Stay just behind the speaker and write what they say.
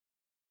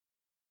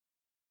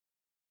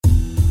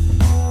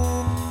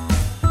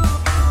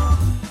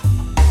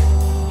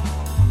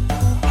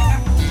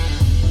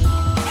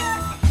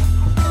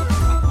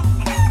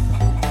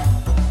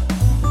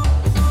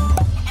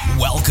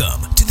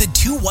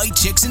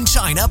in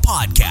China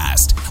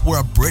podcast, where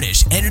a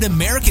British and an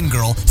American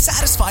girl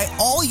satisfy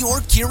all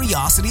your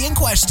curiosity and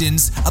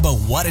questions about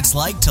what it's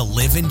like to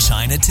live in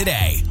China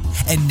today.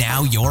 And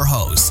now your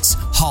hosts,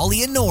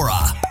 Holly and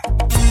Nora.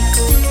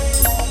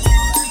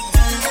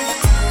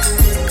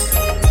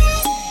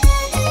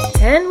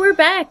 And we're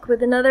back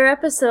with another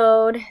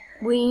episode.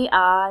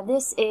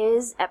 This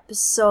is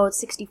episode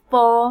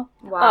 64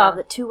 of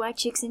the Two White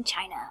Chicks in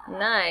China.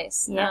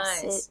 Nice,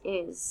 yes, nice. It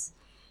is.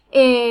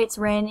 It's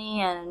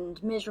rainy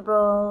and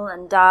miserable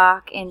and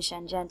dark in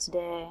Shenzhen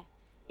today,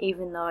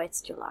 even though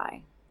it's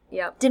July.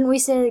 Yep. Didn't we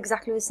say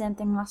exactly the same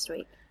thing last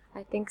week?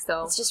 I think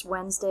so. It's just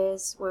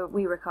Wednesdays.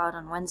 We record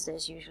on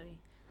Wednesdays usually.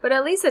 But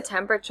at least the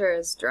temperature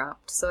has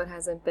dropped, so it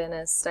hasn't been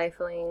as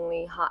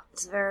stiflingly hot.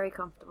 It's very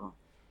comfortable.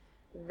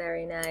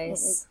 Very nice. It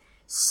is.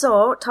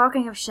 So,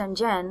 talking of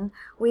Shenzhen,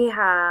 we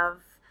have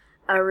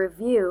a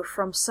review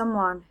from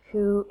someone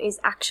who is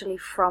actually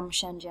from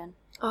Shenzhen.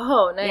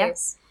 Oh,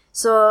 nice. Yeah.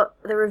 So,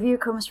 the review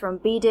comes from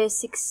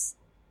B-Day6...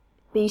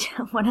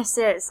 when I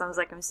say it sounds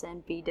like I'm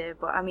saying B-Day,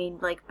 but I mean,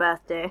 like,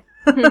 birthday.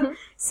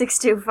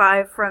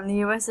 625 from the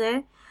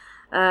USA.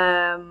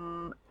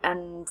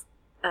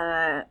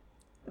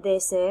 They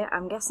say,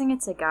 I'm guessing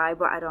it's a guy,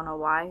 but I don't know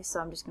why, so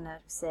I'm just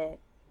gonna say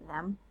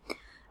them.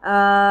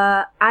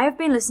 I have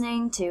been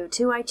listening to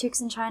Two White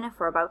Chicks in China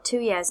for about 2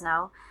 years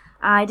now.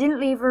 I didn't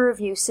leave a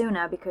review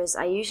sooner because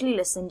I usually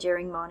listen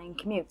during morning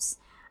commutes.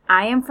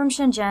 I am from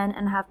Shenzhen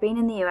and have been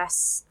in the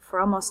US for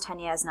almost 10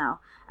 years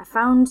now. I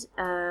found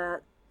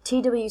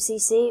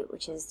TWCC,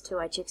 which is Two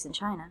White Chicks in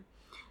China,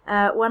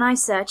 when I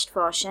searched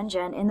for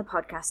Shenzhen in the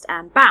podcast,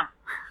 and bam!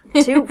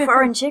 2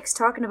 foreign chicks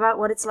talking about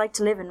what it's like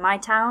to live in my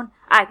town.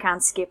 I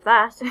can't skip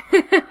that.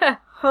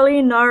 Holly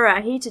and Nora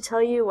are here to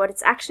tell you what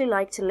it's actually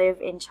like to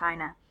live in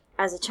China.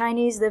 As a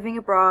Chinese living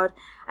abroad,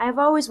 I have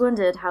always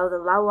wondered how the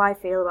Laowai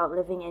feel about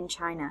living in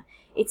China.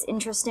 It's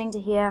interesting to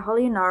hear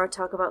Holly and Nora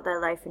talk about their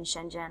life in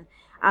Shenzhen.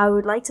 I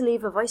would like to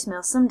leave a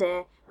voicemail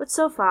someday, but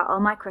so far all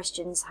my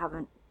questions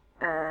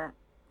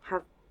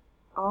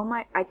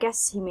I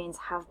guess he means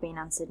have been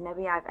answered.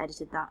 Maybe I've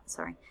edited that,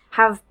 sorry.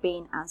 Have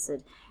been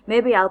answered.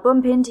 Maybe I'll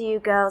bump into you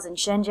girls in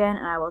Shenzhen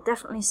and I will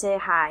definitely say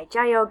hi.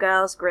 Jayo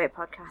girls, great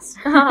podcast.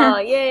 Oh,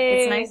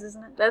 yay. It's nice,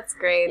 isn't it? That's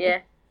great.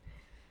 Yeah.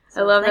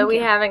 So I love that we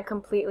haven't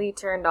completely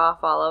turned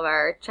off all of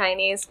our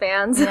Chinese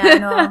fans. Yeah, I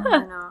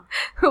know.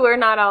 we're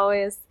not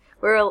always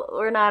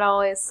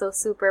so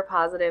super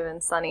positive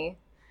and sunny.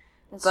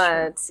 That's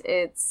but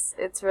true.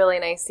 it's really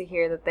nice to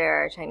hear that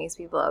there are Chinese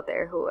people out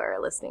there who are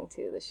listening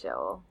to the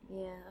show.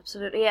 Yeah,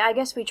 absolutely. Yeah, I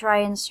guess we try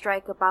and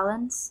strike a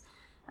balance,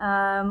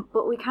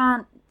 but we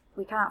can't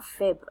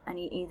fib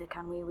either,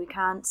 can we? We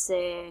can't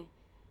say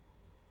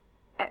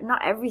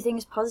not everything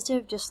is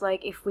positive. Just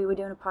like if we were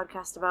doing a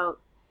podcast about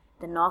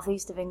the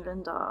northeast of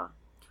England, or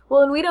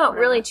well, and we don't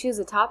really choose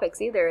the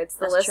topics either. It's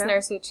the That's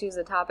listeners who choose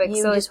the topics.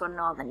 You so just want to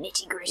know all the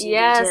nitty-gritty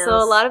yeah, details. so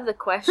a lot of the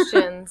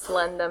questions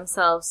lend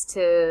themselves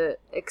to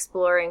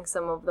exploring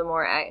some of the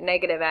more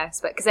negative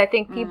aspects. Because I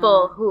think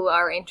people who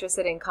are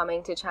interested in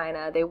coming to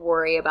China, they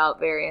worry about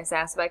various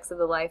aspects of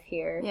the life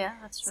here. Yeah,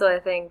 that's true. So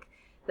I think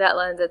that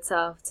lends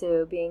itself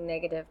to being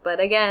negative. But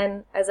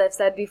again, as I've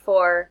said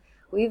before,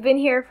 we've been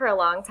here for a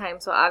long time,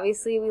 so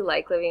obviously we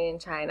like living in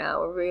China.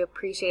 We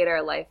appreciate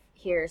our life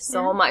here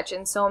so much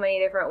in so many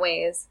different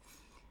ways.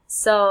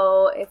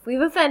 So if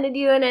we've offended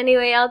you in any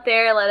way out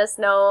there, let us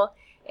know.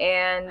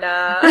 And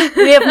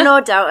we have no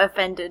doubt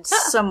offended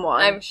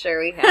someone. I'm sure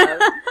we have.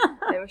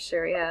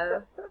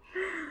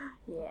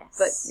 Yes.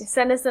 But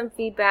send us some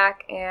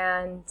feedback,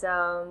 and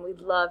we'd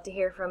love to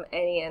hear from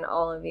any and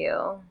all of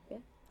you. Yeah,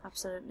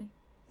 absolutely.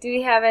 Do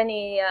we have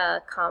any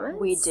comments?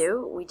 We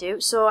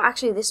do. So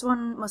actually this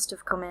one must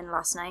have come in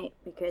last night,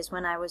 because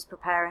when I was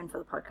preparing for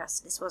the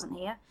podcast, this wasn't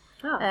here.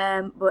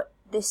 Oh. But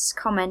this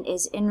comment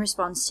is in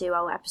response to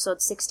our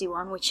episode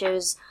 61, which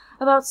is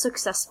about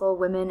successful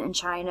women in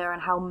China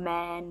and how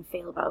men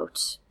feel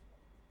about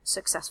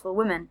successful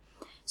women.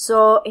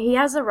 So he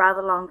has a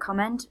rather long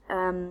comment.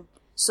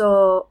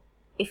 So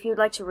if you'd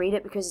like to read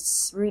it, because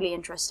it's really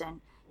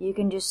interesting, you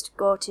can just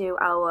go to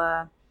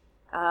our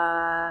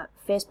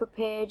Facebook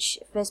page,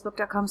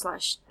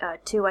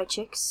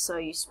 facebook.com/2whitechicks, so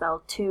you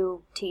spell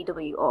 2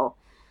 TWO.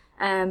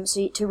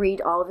 So to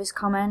read all of his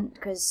comment,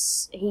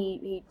 because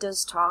he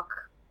does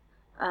talk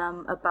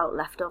about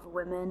leftover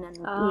women and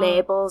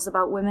labels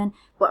about women,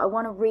 but I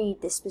want to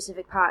read this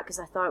specific part because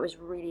I thought it was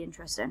really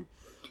interesting.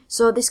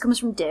 So this comes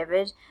from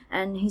David,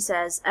 and he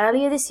says,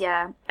 earlier this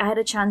year, I had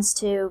a chance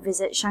to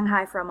visit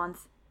Shanghai for a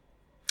month.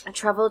 I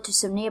travelled to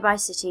some nearby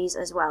cities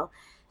as well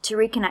to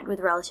reconnect with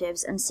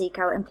relatives and seek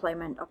out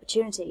employment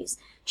opportunities.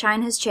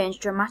 China has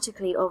changed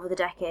dramatically over the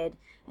decade,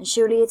 and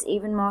surely it's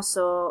even more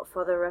so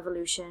for the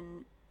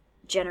revolution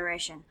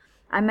generation.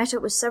 I met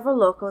up with several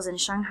locals in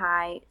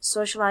Shanghai,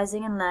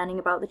 socializing and learning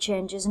about the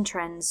changes and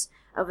trends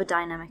of a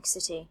dynamic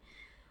city.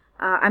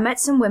 I met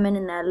some women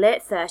in their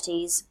late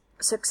 30s,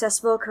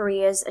 successful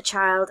careers, a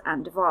child,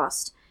 and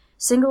divorced.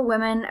 Single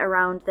women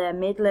around their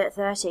mid-late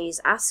 30s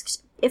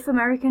asked if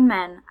American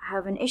men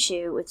have an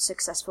issue with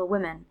successful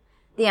women.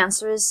 The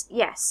answer is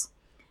yes.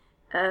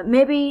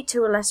 maybe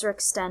to a lesser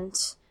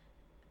extent,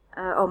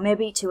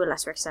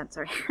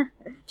 sorry,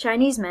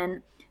 Chinese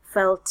men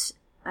felt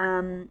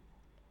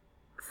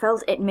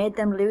it made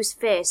them lose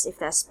face if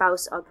their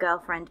spouse or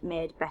girlfriend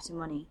made better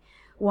money.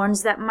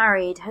 Ones that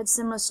married had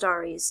similar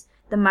stories.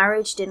 The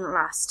marriage didn't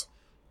last,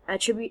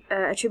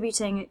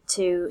 attributing it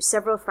to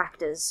several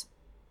factors.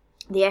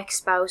 The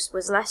ex-spouse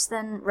was less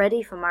than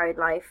ready for married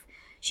life.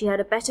 She had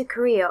a better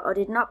career or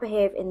did not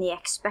behave in the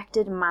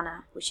expected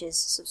manner, which is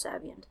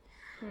subservient.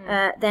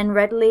 Then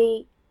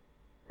readily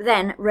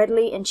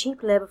in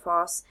cheap labour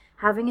force,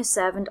 having a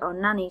servant or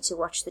nanny to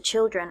watch the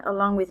children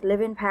along with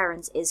live-in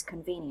parents is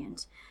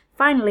convenient.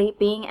 Finally,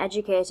 being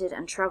educated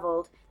and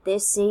travelled, they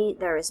see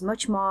there is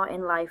much more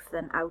in life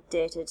than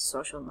outdated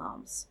social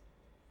norms.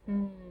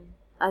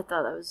 I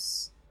thought that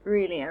was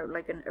really a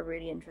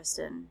really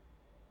interesting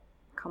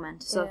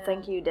comment. So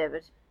thank you,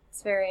 David.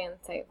 It's very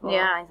insightful.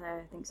 Yeah,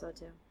 I think so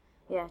too.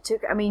 Yeah,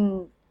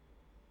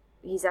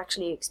 he's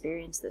actually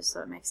experienced this,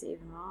 so it makes it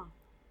even more.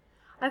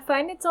 I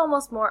find it's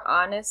almost more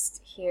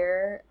honest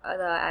here,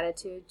 the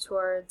attitude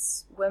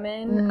towards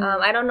women.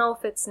 I don't know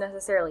if it's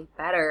necessarily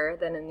better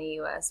than in the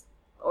U.S.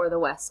 or the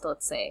West,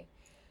 let's say.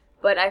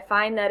 But I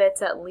find that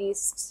it's at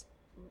least,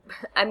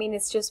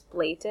 it's just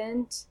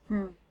blatant.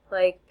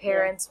 Like,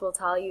 parents will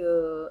tell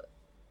you,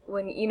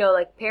 when,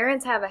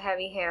 parents have a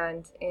heavy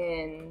hand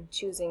in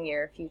choosing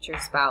your future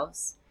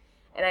spouse.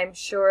 And I'm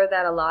sure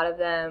that a lot of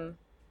them,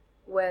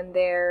 when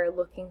they're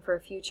looking for a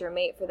future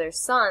mate for their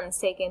sons,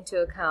 take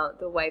into account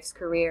the wife's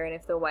career. And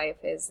if the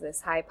wife is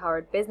this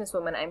high-powered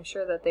businesswoman, I'm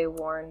sure that they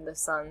warn the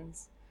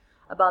sons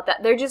about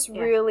that. They're just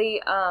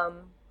really,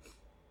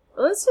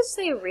 let's just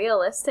say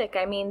realistic.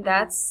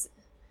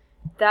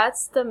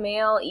 That's the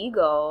male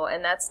ego,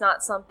 and that's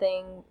not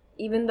something,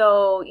 even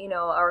though,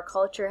 our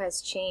culture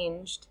has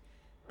changed,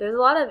 there's a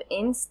lot of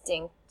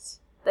instinct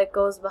that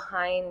goes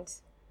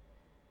behind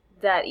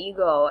that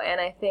ego, and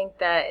I think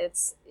that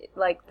it's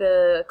like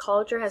the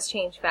culture has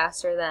changed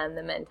faster than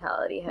the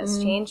mentality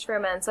has changed for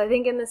men. So I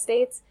think in the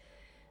States,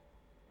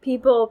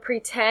 people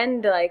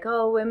pretend like,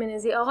 women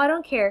is I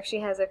don't care if she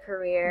has a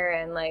career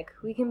and like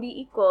we can be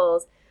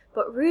equals,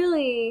 but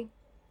really,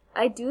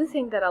 I do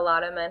think that a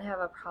lot of men have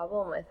a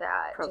problem with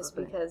that.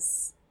 Probably.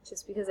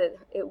 just because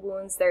it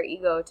wounds their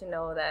ego to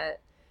know that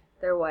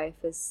their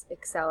wife is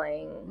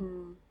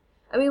excelling.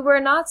 We're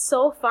not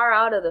so far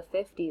out of the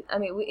 50s.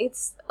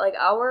 It's like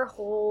our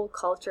whole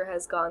culture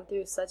has gone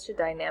through such a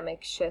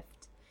dynamic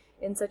shift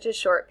in such a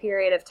short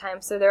period of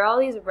time. So there are all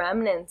these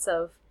remnants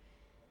of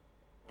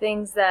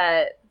things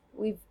that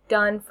we've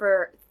done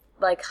for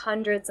like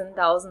hundreds and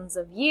thousands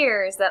of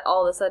years that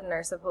all of a sudden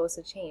are supposed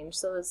to change.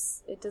 So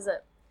it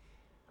doesn't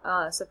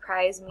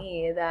surprise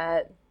me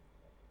that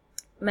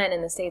men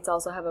in the States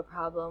also have a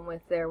problem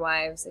with their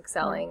wives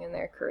excelling in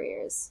their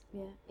careers.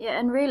 Yeah,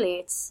 and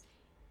really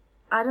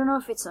I don't know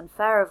if it's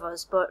unfair of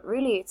us, but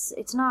really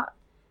it's not,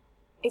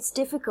 it's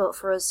difficult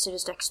for us to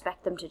just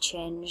expect them to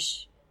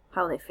change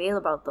how they feel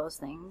about those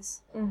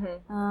things. There's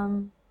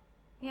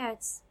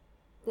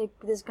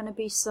going to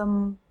be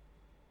some,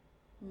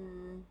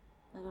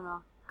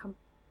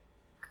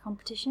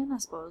 competition, I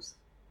suppose,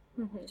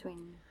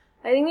 between...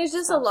 I think there's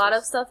just spouses. A lot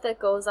of stuff that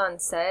goes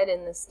unsaid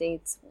in the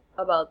States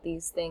about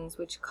these things,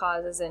 which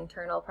causes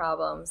internal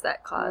problems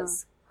that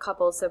cause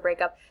couples to break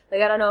up.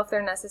 Like, I don't know if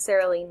they're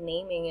necessarily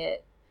naming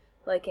it.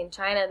 Like in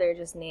China, they're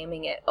just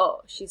naming it,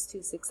 she's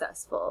too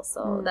successful,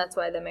 so that's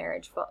why the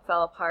marriage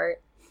fell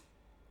apart.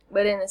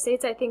 But in the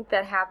States, I think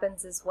that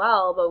happens as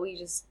well, but we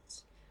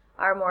just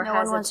are more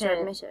hesitant. No one wants to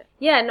admit it.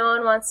 Yeah, no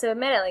one wants to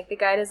admit it. Like, the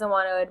guy doesn't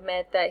want to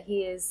admit that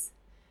he is,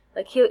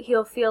 like,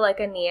 he'll feel like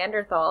a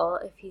Neanderthal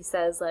if he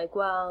says, like,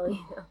 well,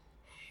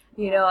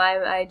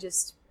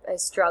 I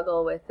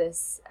struggle with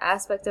this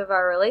aspect of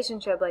our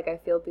relationship. Like, I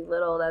feel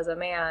belittled as a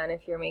man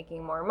if you're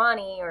making more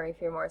money or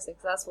if you're more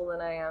successful than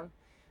I am.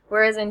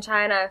 Whereas in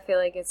China, I feel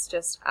like it's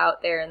just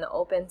out there in the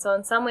open. So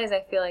in some ways,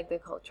 I feel like the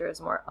culture is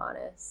more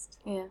honest.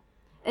 Yeah.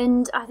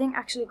 And I think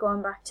actually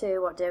going back to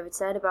what David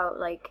said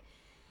about, like,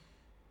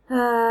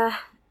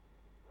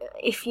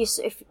 if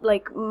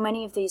like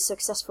many of these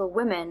successful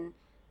women,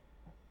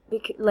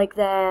 like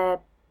their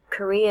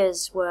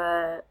careers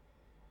were,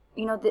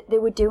 they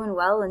were doing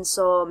well, and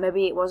so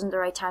maybe it wasn't the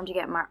right time to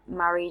get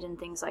married and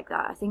things like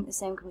that. I think the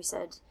same can be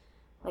said,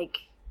 like,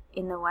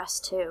 in the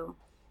West too,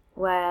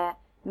 where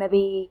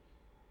maybe...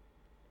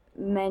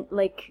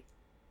 like,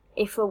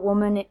 if a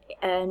woman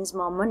earns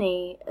more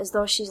money, as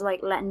though she's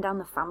like letting down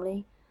the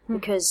family,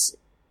 because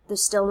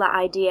there's still that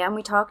idea, and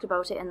we talked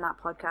about it in that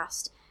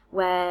podcast,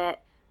 where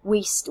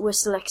we're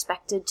still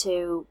expected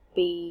to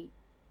be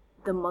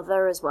the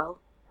mother as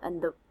well,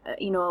 and the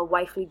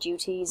wifely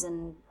duties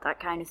and that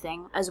kind of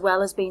thing, as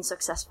well as being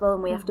successful,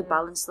 and we have to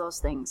balance those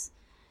things.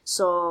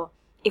 So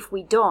if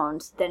we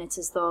don't, then it's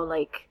as though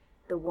like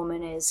the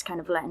woman is kind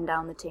of letting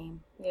down the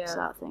team,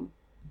 sort of thing.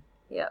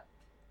 Yep.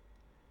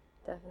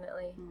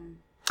 Definitely.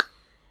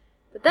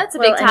 But that's a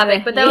big topic.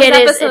 Anyway, but that was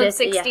episode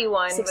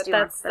 61. Yeah,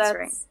 61.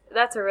 But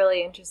that's a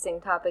really interesting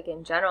topic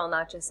in general,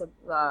 not just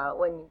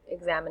when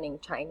examining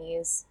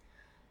Chinese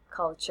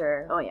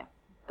culture. Oh, yeah.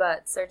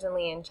 but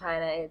certainly in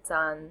China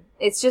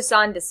it's just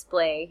on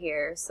display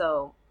here,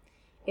 so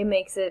it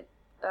makes it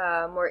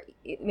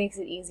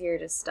easier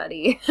to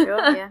study. Sure,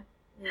 yeah.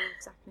 Yeah,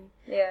 exactly.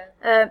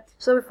 Yeah.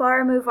 So before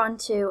I move on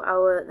to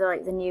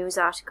the news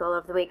article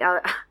of the week,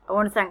 I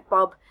want to thank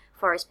Bob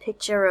for his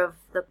picture of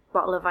the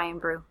bottle of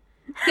Irn-Bru.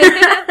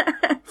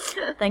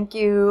 Thank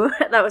you.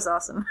 That was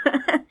awesome.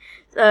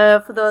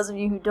 For those of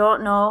you who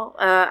don't know,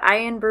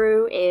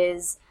 Irn-Bru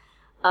is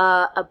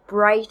a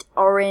bright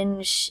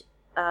orange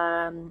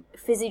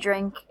fizzy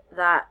drink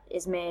that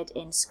is made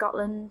in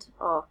Scotland,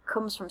 or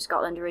comes from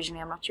Scotland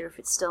originally. I'm not sure if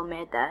it's still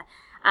made there,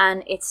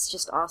 and it's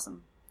just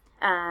awesome.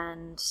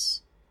 And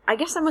I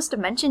guess I must have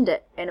mentioned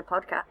it in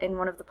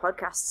one of the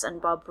podcasts,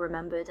 and Bob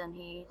remembered, and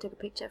he took a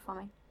picture for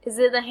me. Is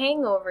it a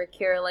hangover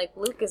cure like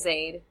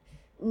Lucozade?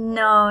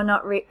 No,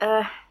 not really.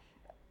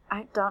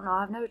 I don't know.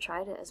 I've never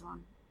tried it as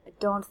one. I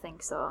don't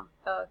think so.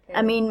 Okay.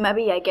 I mean,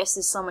 maybe, I guess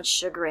there's so much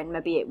sugar in,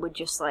 maybe it would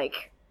just,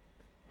 like,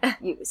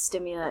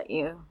 stimulate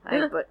you.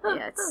 But,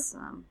 yeah, it's,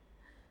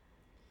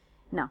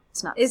 no,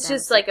 it's not. It's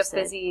just like a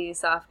fizzy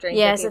soft drink.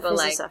 Yeah, it's a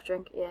fizzy soft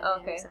drink. Yeah.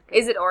 Okay. Yeah, exactly.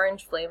 Is it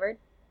orange flavored?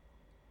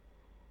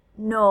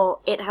 No,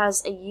 it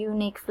has a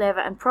unique flavour,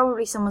 and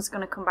probably someone's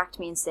going to come back to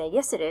me and say,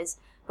 yes, it is,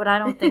 but I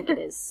don't think it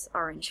is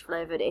orange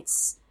flavoured.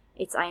 It's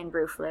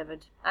Irn-Bru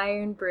flavoured.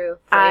 Irn-Bru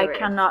I flavored.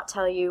 cannot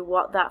tell you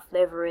what that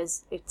flavour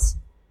is. It's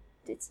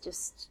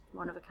just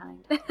one of a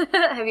kind.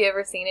 Have you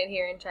ever seen it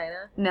here in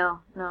China?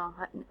 No.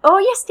 Oh,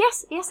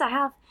 yes, I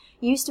have.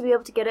 You used to be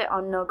able to get it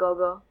on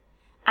Nogogo,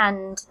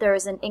 and there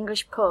is an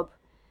English pub,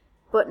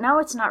 but now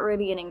it's not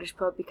really an English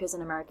pub because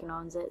an American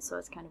owns it, so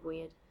it's kind of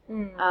weird.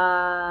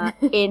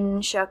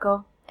 In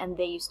Sherco, and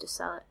they used to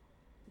sell it.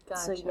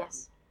 Gotcha. So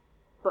yes,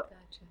 but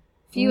gotcha.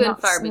 Few and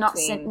far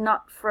between.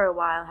 Not for a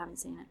while. I haven't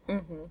seen it.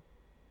 Mm-hmm.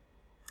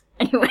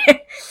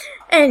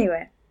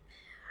 Anyway.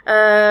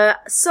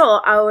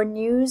 So our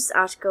news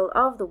article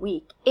of the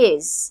week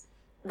is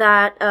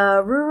that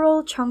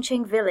rural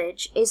Chongqing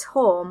village is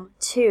home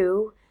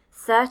to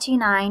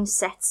 39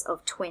 sets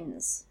of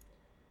twins.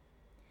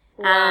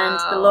 Wow. And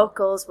the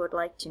locals would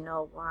like to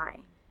know why.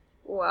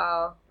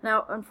 Wow.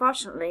 Now,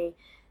 unfortunately,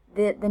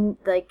 there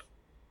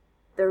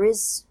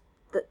is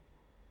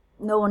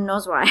no one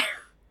knows why.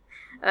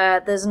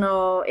 There's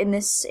no in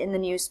the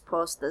news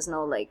post. There's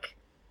no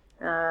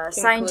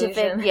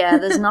scientific. Yeah,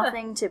 there's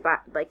nothing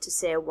to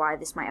say why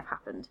this might have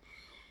happened.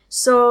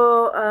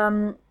 So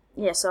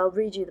so I'll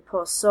read you the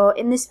post. So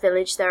in this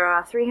village there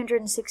are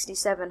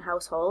 367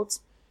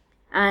 households,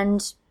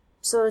 and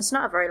so it's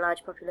not a very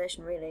large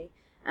population really.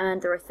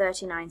 And there are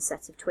 39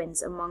 sets of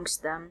twins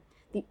amongst them.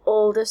 The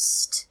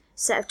oldest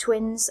set of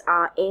twins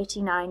are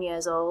 89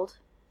 years old.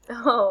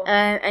 Oh.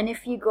 And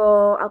if you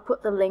go, I'll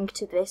put the link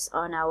to this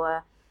on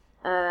our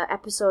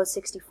episode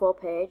 64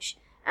 page.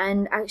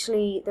 And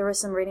actually, there are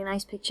some really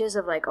nice pictures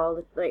of all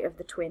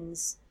the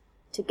twins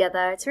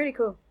together. It's really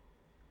cool.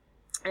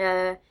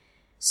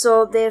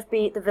 So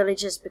the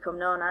village has become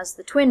known as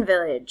the Twin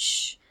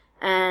Village,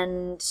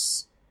 and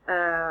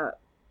so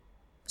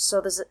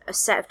there's a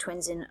set of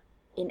twins in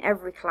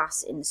every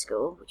class in the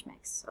school, which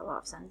makes a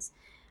lot of sense.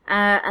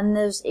 And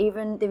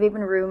they've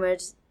even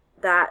rumoured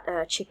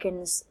that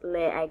chickens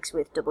lay eggs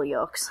with double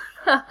yolks.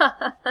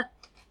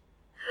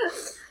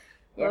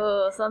 Yeah.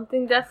 Oh,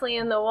 something definitely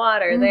in the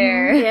water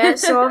there. Yeah,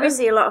 so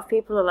obviously a lot of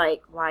people are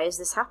like, why has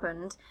this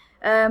happened?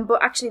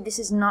 But actually this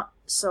is not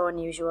so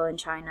unusual in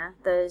China.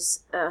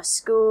 There's a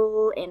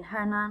school in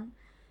Henan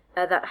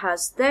that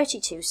has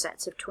 32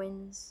 sets of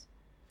twins.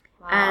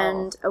 Wow.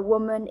 And a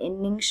woman in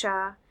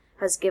Ningxia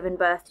has given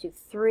birth to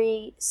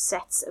 3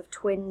 sets of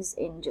twins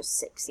in just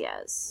 6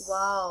 years.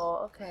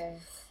 Wow, okay.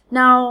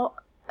 Now,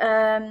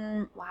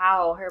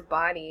 wow, her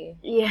body.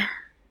 Yeah.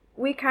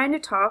 We kind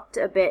of talked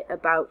a bit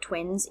about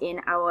twins in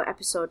our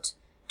episode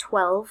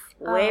 12,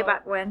 way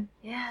back when.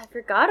 Yeah, I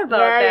forgot about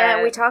that.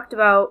 Yeah, we talked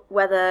about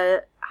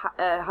whether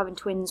having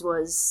twins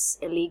was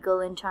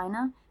illegal in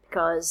China,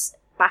 because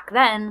back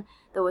then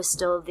there was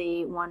still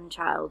the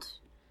one-child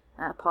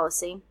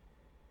policy.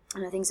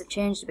 And things have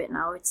changed a bit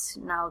now. It's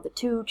now the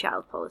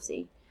 2-child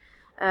policy.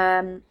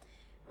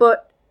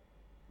 But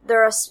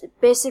there are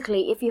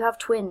basically, if you have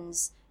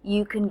twins,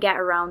 you can get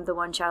around the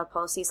one-child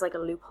policy. It's like a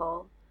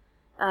loophole.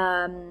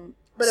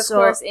 But of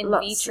course, in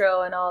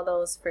vitro and all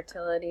those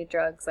fertility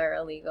drugs are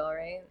illegal,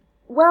 right?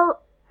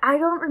 Well, I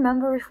don't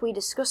remember if we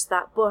discussed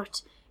that,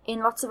 but in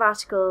lots of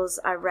articles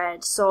I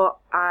read, so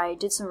I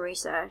did some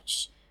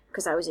research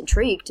because I was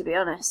intrigued, to be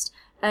honest,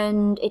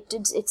 and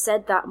it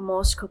said that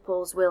most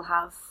couples will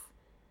have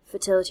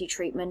fertility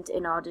treatment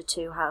in order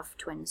to have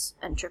twins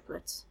and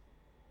triplets.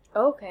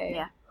 Okay.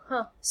 Yeah.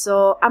 Huh.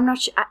 So I'm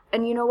not sure,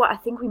 and you know what? I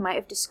think we might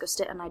have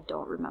discussed it, and I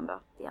don't remember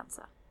the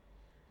answer.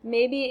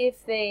 Maybe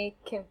if they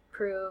can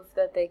prove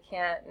that they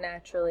can't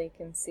naturally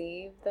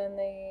conceive, then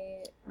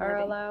they are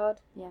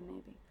allowed. Yeah,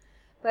 maybe.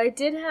 But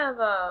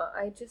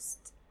I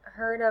just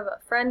heard of a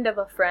friend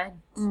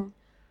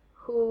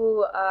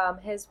who,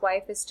 his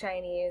wife is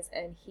Chinese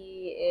and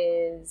he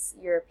is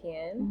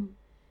European.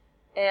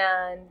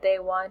 And they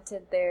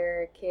wanted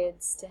their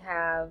kids to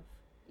have,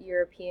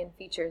 European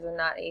features and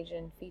not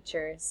Asian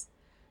features.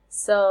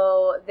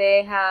 So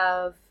they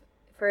have,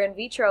 for in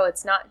vitro,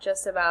 it's not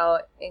just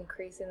about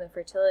increasing the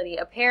fertility,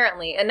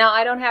 apparently. And now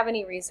I don't have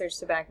any research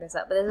to back this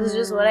up, but this is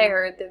just what I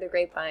heard through the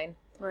grapevine.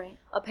 Right.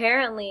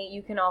 Apparently,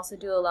 you can also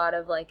do a lot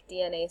of, like,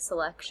 DNA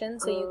selection,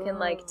 so you can,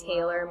 like,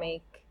 tailor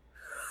make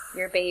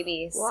your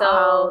baby.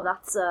 Wow,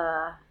 that's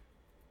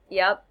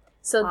Yep.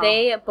 So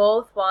they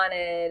both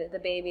wanted the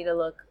baby to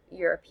look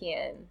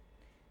European.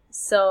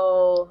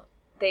 So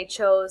they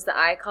chose the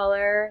eye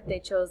color, they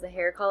chose the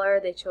hair color,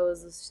 they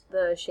chose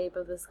the shape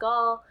of the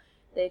skull,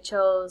 they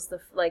chose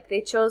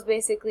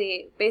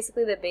basically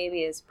the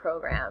baby is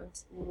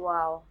programmed.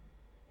 Wow.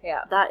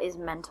 Yeah. That is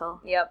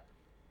mental. Yep.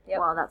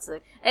 Wow, that's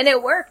and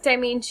it worked. I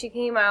mean, she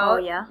came out. Oh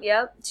yeah.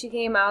 Yep. She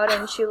came out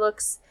and she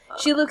looks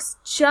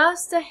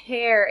just a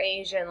hair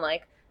Asian.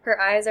 Like her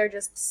eyes are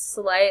just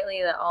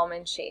slightly the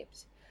almond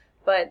shaped,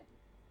 but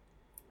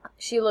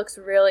she looks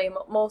really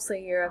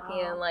mostly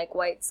European, like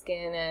white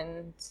skin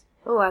and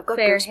I've got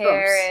fair goosebumps.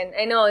 hair. And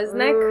I know, isn't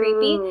that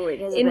creepy?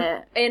 It is a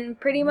bit. In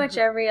pretty much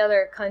every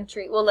other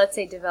country, well, let's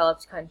say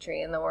developed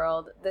country in the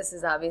world, this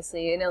is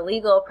obviously an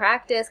illegal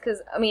practice.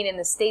 Because I mean, in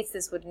the States,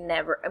 this would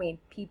never. I mean,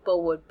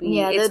 people would be.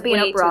 Yeah, it's there'd be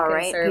an way uproar, too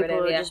right? conservative.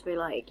 People would just be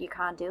like, "You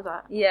can't do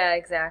that." Yeah,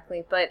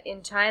 exactly. But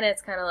in China,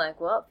 it's kind of like,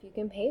 well, if you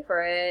can pay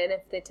for it, and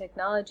if the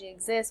technology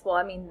exists, well,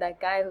 I mean, that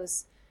guy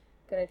who's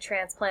going to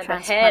transplant the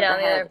head on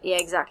the other, yeah,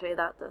 exactly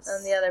that.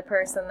 On the other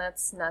person,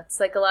 that's nuts.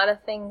 Like a lot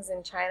of things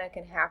in China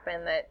can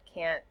happen that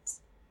can't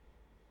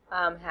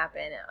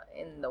happen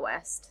in the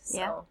West. So,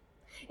 yeah.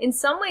 In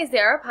some ways, they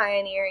are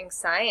pioneering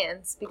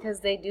science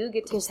because they do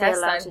get to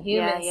test on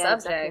human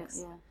subjects.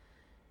 Exactly. Yeah.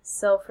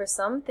 So for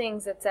some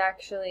things, it's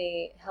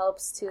actually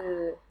helps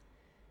to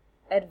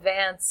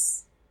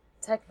advance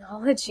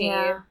technology.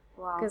 Yeah.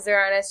 Wow. Because there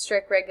aren't as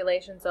strict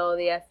regulations. Oh,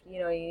 it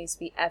needs to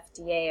be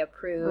FDA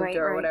approved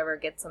or whatever,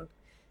 get some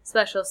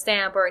special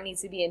stamp, or it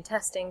needs to be in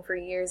testing for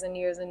years and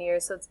years and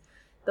years. So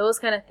those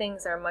kind of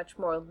things are much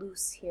more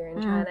loose here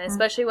in China,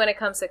 especially when it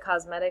comes to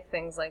cosmetic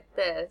things like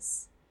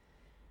this.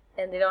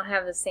 And they don't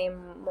have the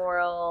same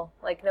moral,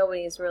 like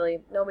nobody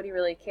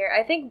really cares.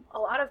 I think a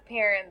lot of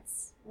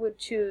parents would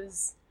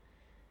choose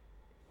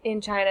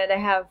in China to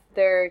have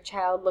their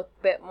child look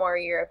a bit more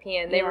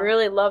European. They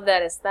really love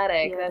that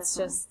aesthetic. Yeah, That's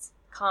definitely. just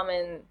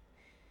common.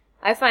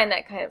 I find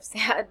that kind of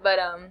sad, but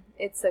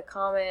it's a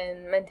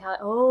common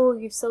mentality. Oh,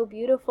 you're so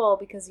beautiful,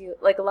 because you,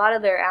 like, a lot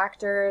of their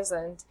actors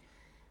and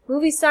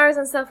movie stars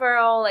and stuff are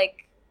all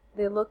like,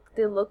 they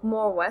look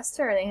more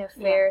Western. They have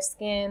fair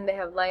skin, they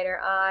have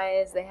lighter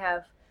eyes, they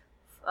have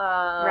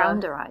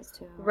rounder eyes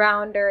too.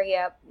 Rounder,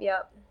 yep.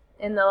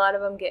 And a lot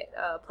of them get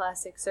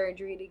plastic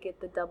surgery to get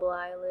the double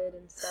eyelid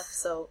and stuff.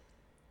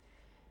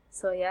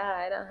 So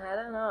yeah, I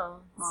don't know.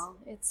 Wow.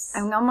 It's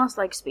I'm almost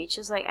like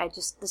speechless. Like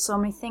there's so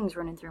many things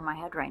running through my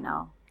head right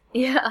now.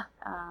 Yeah.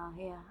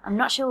 Yeah. I'm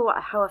not sure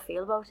how I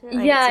feel about it.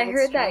 Like, yeah, it's a I bit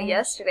heard that strange.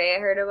 yesterday. I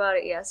heard about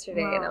it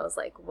yesterday, Wow. and I was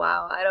like,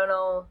 wow. I don't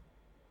know.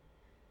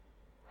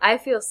 I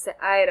feel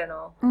I don't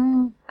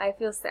know. I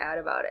feel sad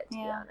about it, to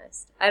be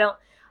honest. I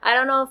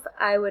don't know if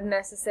I would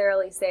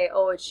necessarily say,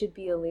 oh, it should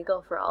be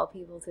illegal for all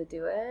people to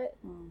do it.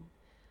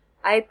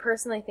 I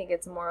personally think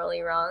it's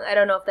morally wrong. I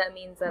don't know if that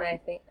means that I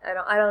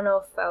don't know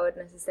if I would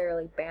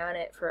necessarily ban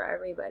it for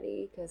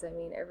everybody, because I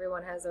mean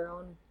everyone has their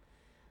own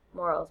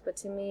morals, but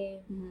to me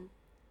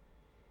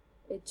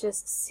it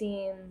just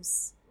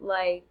seems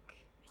like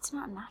it's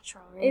not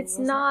natural, really. It's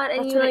not,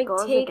 and That's you what it like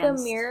goes take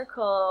against. a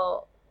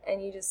miracle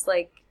and you just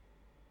like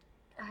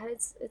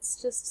it's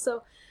just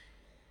so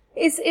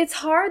it's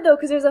hard though,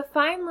 because there's a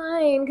fine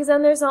line, because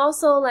then there's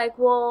also like,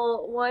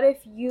 well, what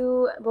if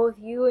both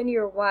you and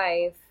your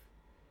wife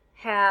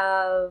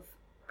have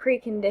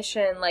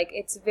precondition, like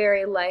it's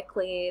very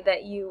likely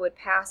that you would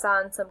pass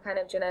on some kind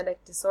of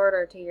genetic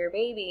disorder to your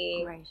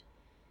baby.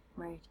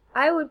 Right.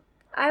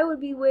 I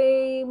would be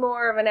way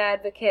more of an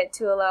advocate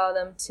to allow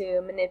them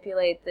to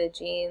manipulate the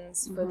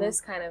genes for this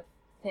kind of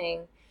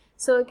thing.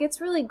 So it gets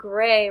really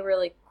gray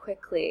really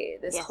quickly,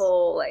 this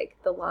whole, like,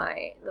 the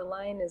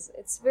line is,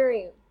 it's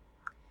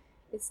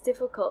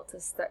difficult to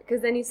start,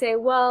 because then you say,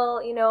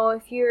 well,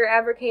 if you're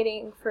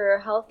advocating for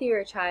a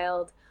healthier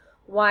child,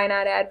 why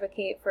not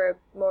advocate for a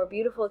more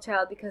beautiful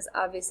child? Because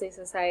obviously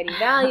society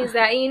values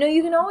that. And,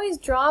 you can always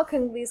draw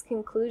these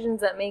conclusions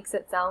that makes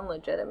it sound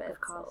legitimate.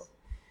 Of course.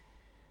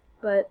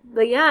 So.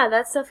 But yeah,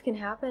 that stuff can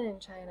happen in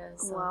China.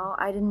 So. Well,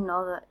 I didn't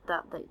know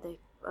that they,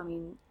 I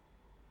mean,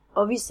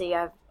 obviously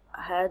I've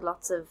heard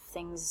lots of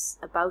things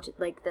about it,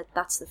 like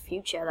that's the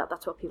future,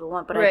 that's what people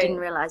want, but I didn't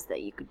realize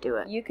that you could do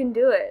it. You can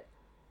do it.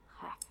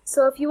 Heck.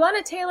 So if you want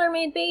a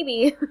tailor-made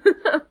baby,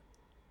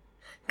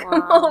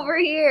 come over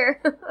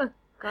here.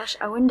 Gosh,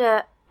 I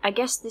wonder, I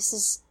guess this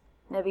is,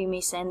 maybe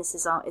me saying this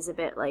is a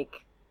bit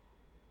like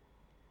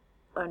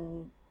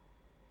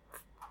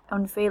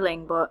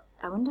unfeeling, but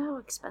I wonder how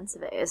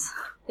expensive it is.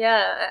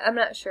 Yeah, I'm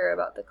not sure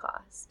about the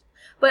cost.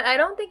 But I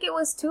don't think it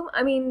was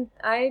I mean,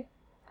 I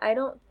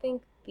don't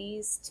think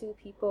these two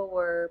people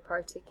were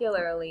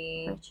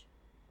particularly Rich.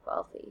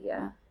 wealthy,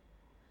 yeah.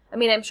 I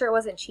mean, I'm sure it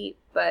wasn't cheap,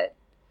 but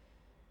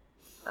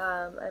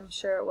I'm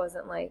sure it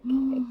wasn't like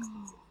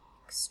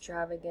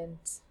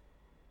extravagant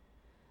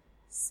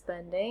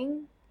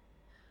spending.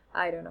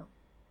 I don't know.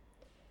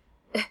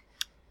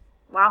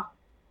 Wow.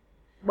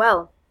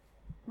 Well.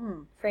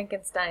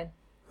 Frankenstein.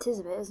 'Tis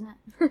a bit, isn't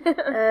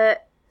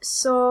it?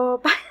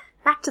 So,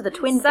 back to the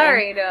twin thing.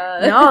 Sorry to...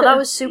 No, that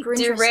was super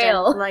interesting.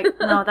 Derail.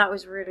 No, that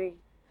was really,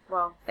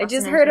 well, I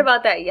just heard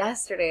about that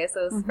yesterday,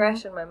 so it's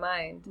fresh in my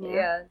mind. Yeah.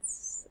 Yeah,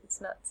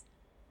 it's nuts.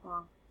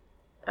 Wow.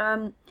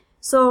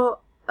 So,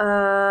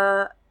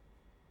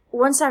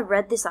 once I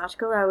read this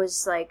article, I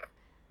was like,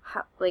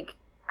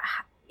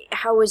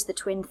 how is the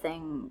twin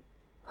thing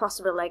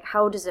possible? Like,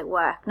 how does it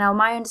work? Now,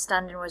 my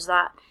understanding was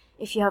that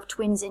if you have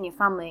twins in your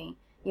family,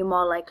 you're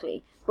more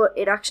likely. But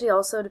it actually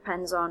also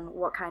depends on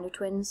what kind of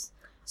twins.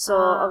 So,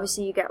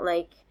 obviously, you get,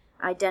 like,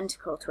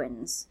 identical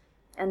twins.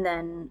 And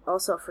then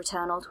also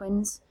fraternal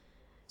twins.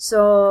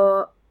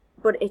 So,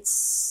 but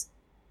it's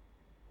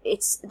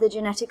the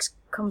genetics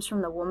comes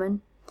from the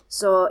woman.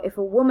 So, if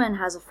a woman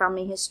has a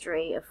family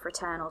history of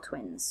fraternal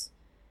twins,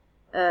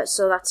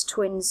 so that's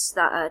twins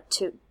that are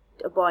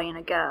a boy and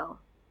a girl.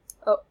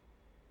 Oh.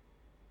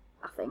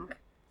 I think.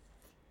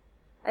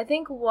 I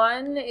think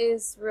one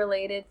is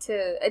related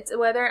to I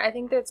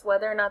think that's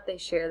whether or not they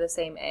share the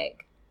same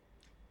egg.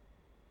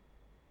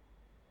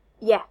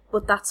 Yeah,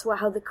 but that's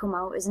how they come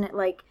out, isn't it?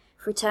 Like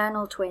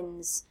fraternal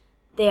twins,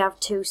 they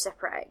have 2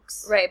 separate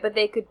eggs. Right, but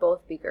they could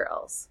both be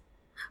girls.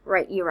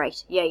 Right, you're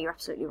right. Yeah, you're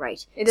absolutely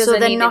right. It doesn't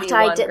they're need not to be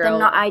one girl. they're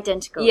not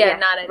identical. Yeah,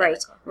 not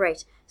identical.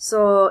 Right.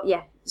 So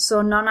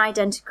so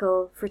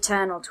non-identical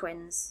fraternal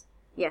twins.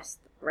 Yes,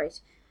 right.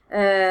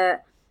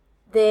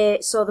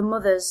 So the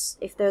mothers,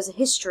 if there's a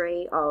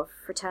history of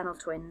fraternal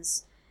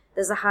twins,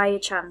 there's a higher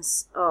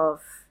chance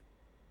of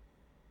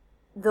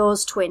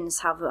those twins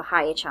have a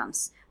higher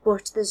chance.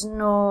 But there's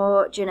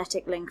no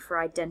genetic link for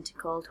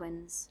identical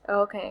twins.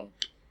 Okay.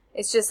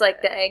 It's just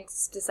like the egg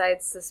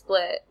decides to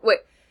split. Wait,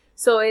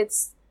 so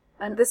it's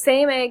the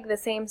same egg, the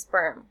same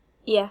sperm.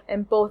 Yeah.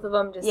 And both of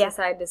them just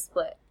decide to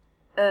split.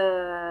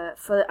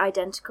 For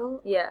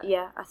identical? Yeah.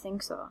 Yeah, I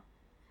think so.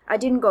 I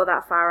didn't go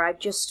that far. I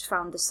just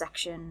found the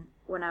section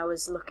when I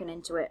was looking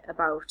into it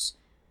about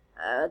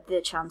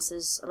the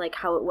chances, like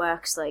how it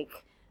works,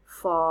 like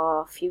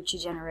for future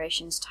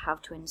generations to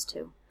have twins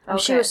too. I'm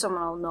sure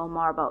someone will know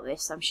more about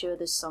this. I'm sure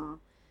there's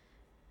some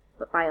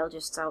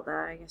biologists out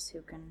there, I guess,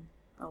 who can,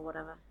 or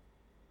whatever.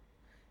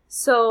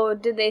 So,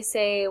 did they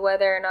say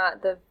whether or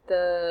not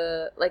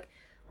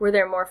were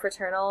there more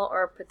fraternal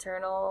or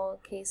paternal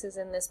cases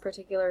in this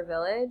particular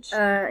village?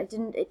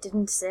 It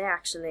didn't say,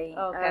 actually.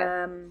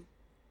 Okay.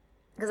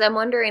 Because I'm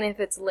wondering if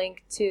it's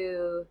linked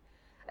to...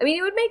 I mean,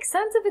 it would make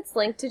sense if it's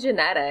linked to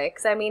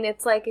genetics. I mean,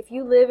 it's like if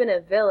you live in a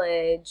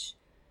village...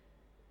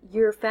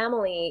 your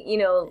family,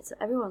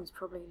 everyone's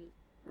probably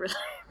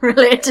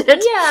related.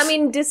 Yeah, I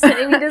mean, it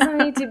doesn't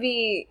need to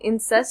be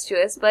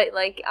incestuous, but,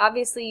 like,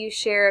 obviously you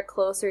share a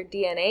closer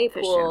DNA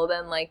pool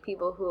than, like,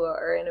 people who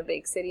are in a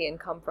big city and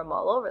come from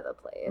all over the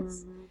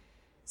place. Mm-hmm.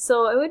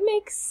 So it would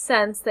make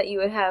sense that you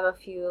would have a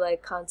few,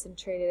 like,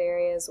 concentrated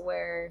areas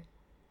where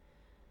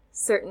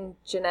certain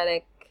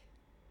genetic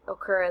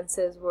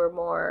occurrences were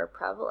more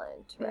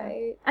prevalent,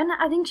 right? And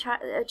I think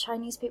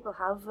Chinese people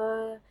have...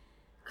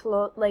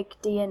 like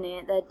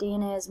DNA, their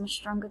DNA is much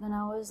stronger than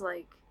ours,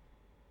 like,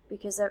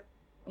 because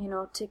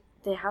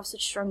they have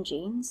such strong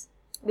genes.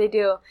 They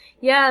do.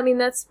 Yeah, I mean,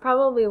 that's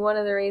probably one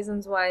of the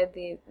reasons why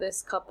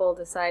this couple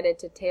decided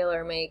to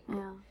tailor-make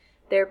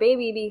their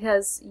baby,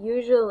 because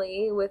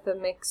usually with a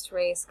mixed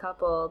race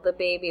couple, the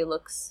baby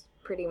looks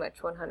pretty much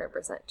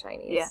 100%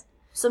 Chinese. Yeah.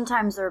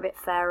 Sometimes they're a bit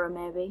fairer,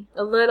 maybe.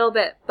 A little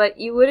bit, but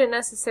you wouldn't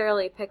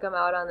necessarily pick them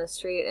out on the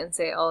street and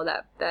say, oh,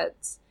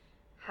 that's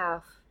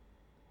half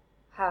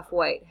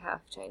white,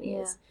 half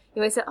Chinese. Yeah.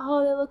 You might say,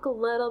 oh, they look a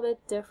little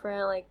bit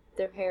different, like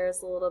their hair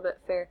is a little bit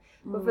fair.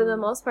 But for the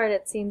most part,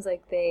 it seems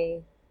like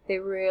they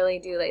really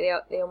do. Like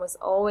they almost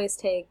always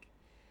take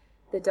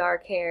the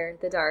dark hair,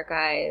 the dark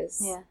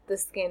eyes, the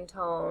skin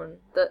tone.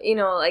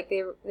 Like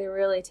they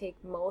really take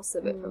most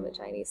of it from the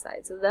Chinese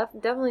side. So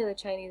definitely the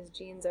Chinese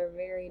genes are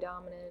very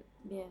dominant.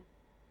 Yeah.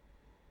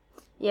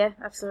 Yeah,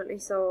 absolutely.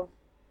 So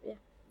yeah,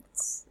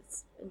 it's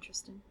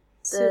interesting.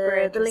 Super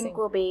interesting. The link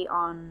will be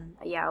on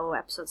our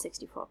episode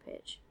 64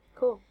 page.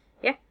 Cool.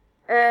 Yeah.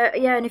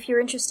 And if you're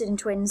interested in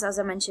twins, as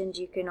I mentioned,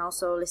 you can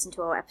also listen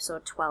to our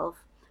episode 12,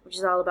 which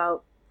is all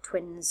about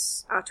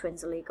twins. Are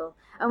twins illegal?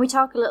 And we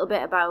talk a little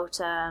bit about,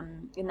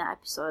 in that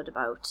episode,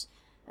 about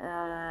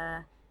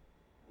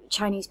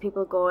Chinese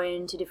people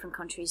going to different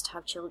countries to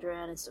have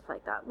children and stuff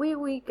like that.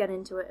 We get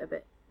into it a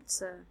bit.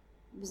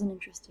 It was an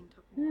interesting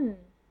topic.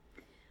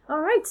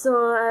 Alright,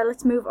 so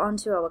let's move on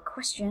to our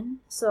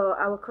question. So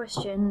our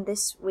question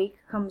this week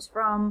comes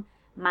from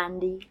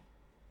Mandy.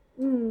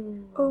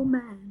 Oh,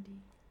 Mandy.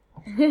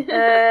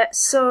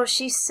 So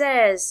she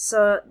says,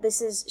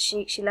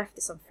 she left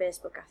this on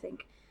Facebook, I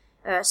think,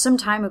 some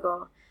time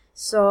ago.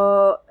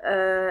 So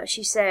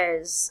she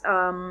says,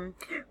 woo,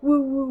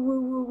 woo,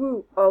 woo, woo,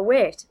 woo. Oh,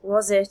 wait,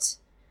 was it?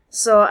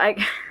 So I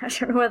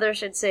don't know whether I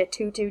should say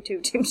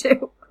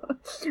 22222.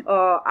 or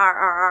R, R,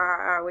 R,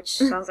 R, R, which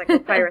sounds like the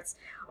pirates.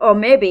 Or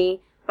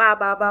maybe ba,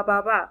 ba, ba,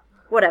 ba, ba.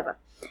 Whatever.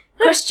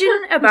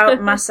 Question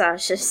about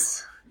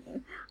massages.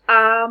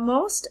 Are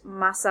most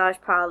massage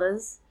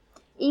parlors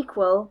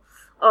equal,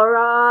 or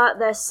are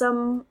there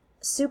some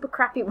super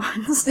crappy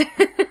ones?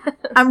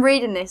 I'm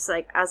reading this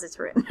like as it's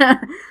written.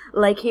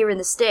 Like here in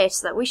the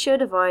States that we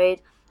should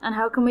avoid, and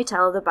how can we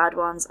tell the bad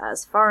ones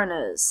as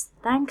foreigners?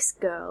 Thanks,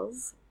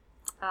 girls.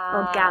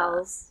 Or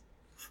gals.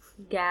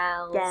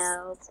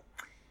 Gals.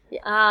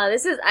 Yeah.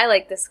 I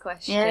like this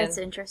question. Yeah, it's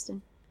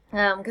interesting.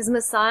 Because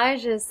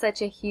massage is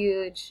such a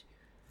huge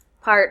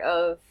part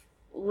of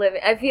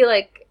living. I feel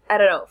like, I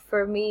don't know,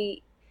 for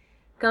me,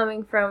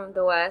 coming from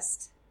the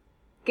West,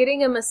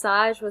 getting a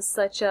massage was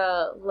such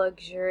a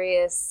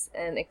luxurious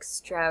and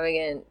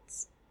extravagant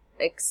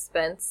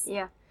expense.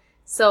 Yeah.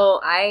 So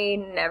I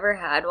never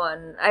had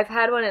one. I've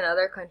had one in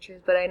other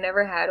countries, but I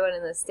never had one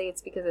in the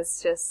States because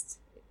it's just,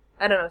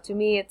 I don't know, to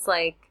me it's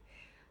like,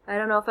 I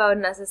don't know if I would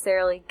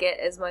necessarily get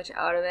as much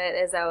out of it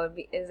as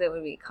it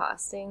would be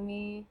costing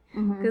me.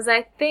 Because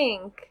I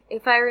think,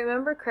 if I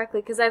remember correctly,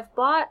 because I've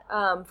bought,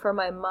 for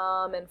my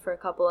mom and for a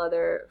couple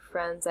other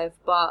friends,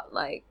 I've bought,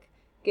 like,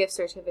 gift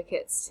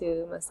certificates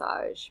to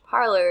massage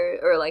parlor,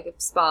 or, like, a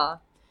spa.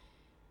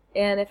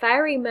 And if I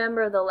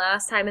remember the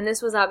last time, and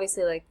this was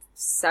obviously, like,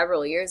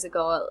 several years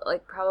ago,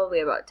 like,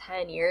 probably about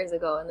 10 years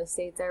ago in the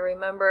States, I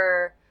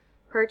remember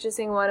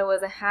purchasing one. It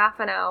was a half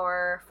an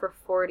hour for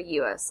 $40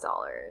 US.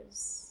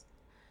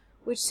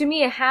 Which to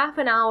me, a half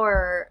an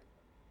hour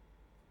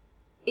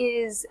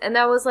is, and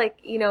that was like,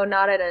 you know,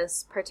 not at a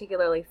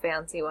particularly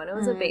fancy one. It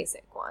was a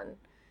basic one.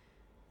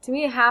 To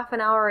me, a half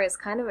an hour is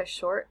kind of a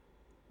short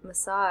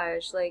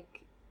massage.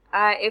 Like,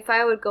 if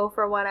I would go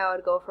for one, I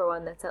would go for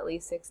one that's at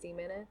least 60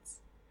 minutes.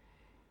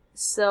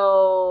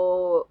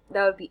 So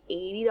that would be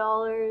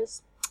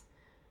 $80.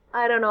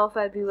 I don't know if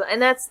I'd be,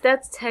 and that's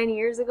 10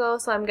 years ago,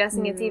 so I'm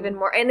guessing it's even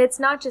more. And it's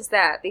not just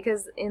that,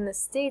 because in the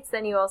States,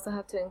 then you also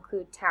have to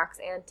include tax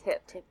and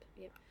tip.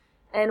 Yep.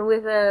 And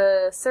with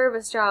a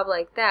service job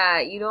like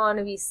that, you don't want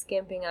to be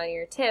skimping on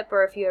your tip,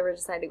 or if you ever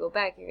decide to go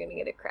back, you're going to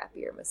get a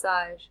crappier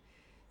massage.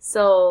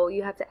 So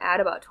you have to add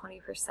about 20%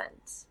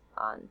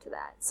 onto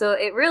that. So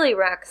it really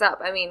racks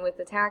up. I mean, with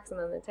the tax and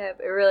then the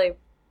tip, it really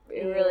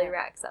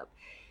racks up.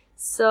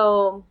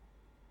 So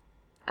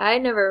I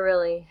never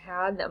really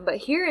had them. But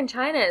here in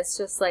China, it's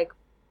just like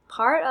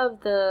part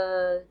of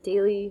the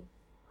daily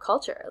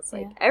culture. It's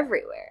like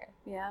everywhere.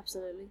 Yeah,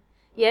 absolutely.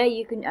 Yeah,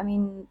 you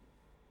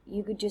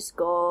could just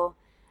go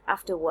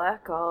after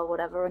work or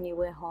whatever on your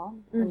way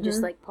home and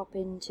just like pop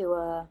into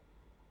a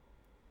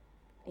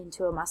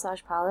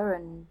massage parlor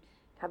and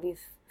have your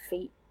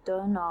feet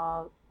done.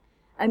 Or,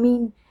 I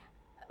mean,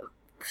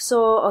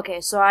 so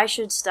I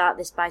should start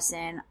this by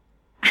saying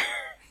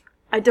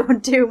I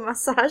don't do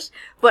massage,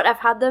 but I've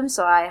had them,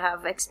 so I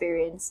have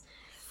experience.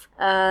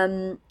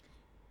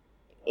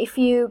 If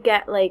you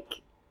get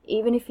like,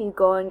 even if you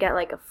go and get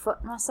like a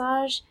foot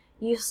massage,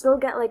 you still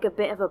get like a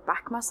bit of a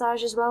back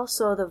massage as well.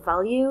 So the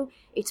value,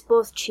 it's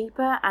both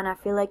cheaper, and I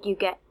feel like you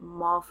get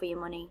more for your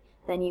money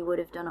than you would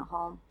have done at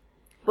home.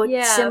 But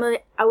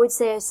I would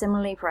say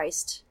similarly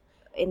priced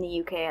in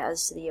the UK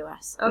as to the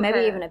US. Okay.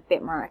 Maybe even a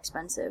bit more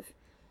expensive.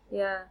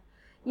 Yeah.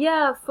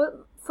 Yeah,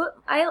 foot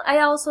I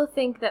also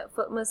think that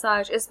foot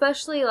massage,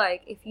 especially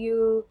like if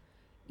you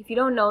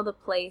don't know the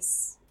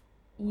place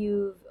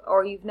you've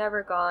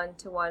never gone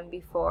to one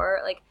before,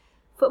 like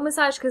foot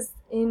massage, because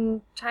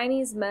in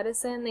Chinese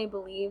medicine they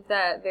believe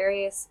that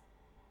various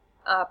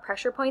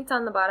pressure points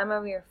on the bottom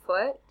of your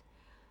foot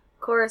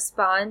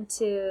correspond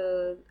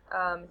to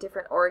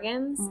different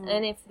organs,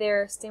 and if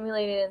they're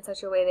stimulated in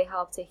such a way, they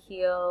help to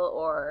heal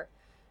or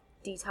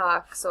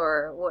detox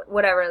or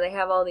whatever. They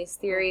have all these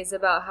theories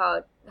about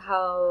how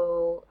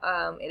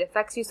it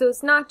affects you. So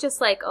it's not just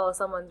like, oh,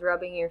 someone's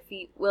rubbing your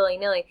feet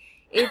willy-nilly.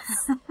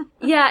 It's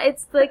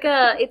it's like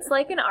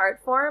an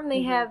art form.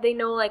 They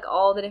know like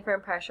all the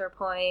different pressure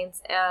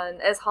points,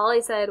 and as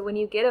Holly said, when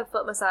you get a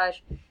foot massage,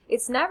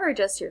 it's never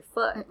just your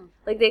foot.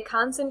 Like they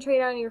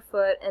concentrate on your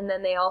foot, and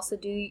then they also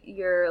do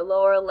your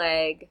lower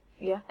leg.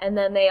 Yeah. And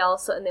then they'll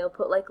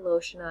put like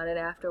lotion on it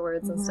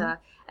afterwards and stuff.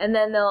 And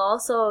then they'll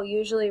also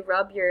usually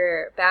rub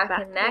your back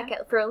and neck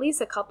for at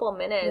least a couple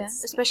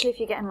minutes. Yeah. Especially if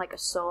you're getting like a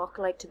soak,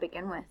 like to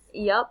begin with.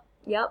 Yep.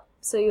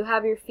 So you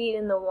have your feet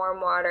in the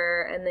warm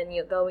water, and then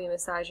they'll be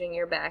massaging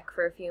your back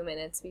for a few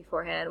minutes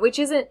beforehand, which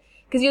isn't,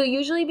 because you'll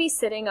usually be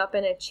sitting up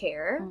in a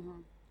chair.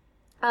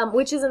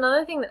 Which is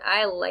another thing that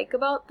I like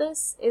about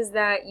this, is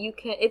that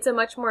it's a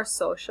much more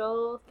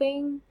social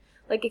thing.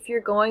 Like if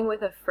you're going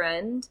with a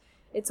friend,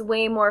 it's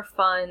way more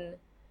fun,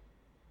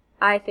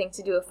 I think,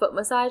 to do a foot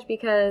massage,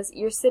 because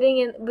you're sitting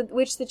in,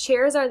 which the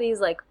chairs are these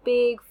like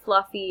big,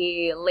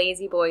 fluffy,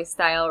 lazy boy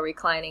style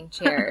reclining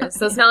chairs.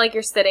 So it's not like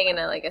you're sitting in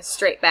a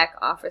straight back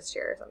office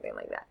chair or something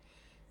like that.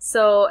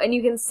 So, and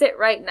you can sit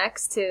right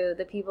next to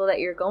the people that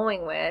you're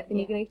going with, and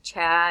you can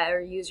chat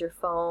or use your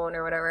phone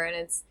or whatever,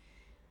 and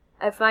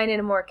I find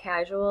it a more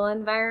casual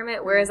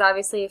environment, whereas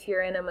obviously if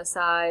you're in a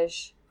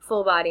massage,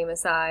 full body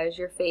massage,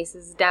 your face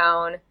is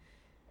down,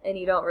 and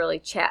you don't really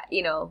chat,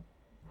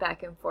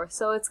 back and forth.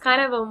 So it's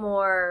kind of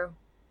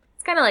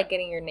it's kind of like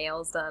getting your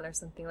nails done or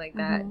something like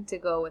that, to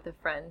go with a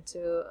friend to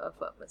a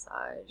foot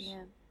massage.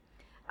 Yeah.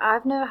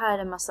 I've never had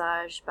a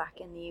massage back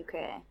in the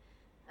UK,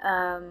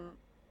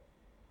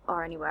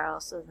 or anywhere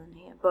else other than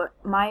here. But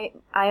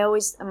I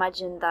always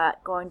imagined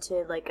that going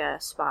to like a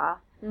spa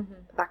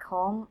back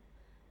home,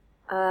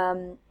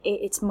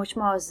 it's much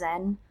more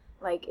zen.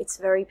 Like, it's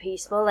very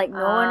peaceful. Like,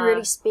 no one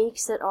really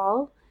speaks at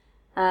all.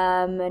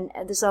 And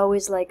there's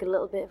always like a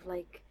little bit of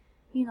like,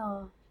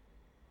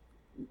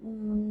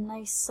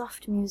 nice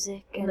soft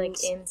music and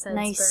like incense nice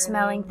burning.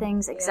 Smelling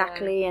things,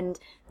 exactly. And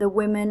the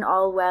women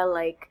all wear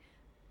like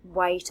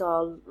white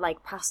or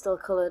like pastel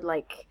colored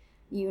like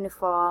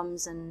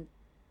uniforms, and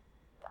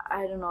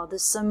I don't know,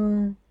 there's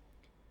some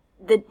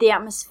the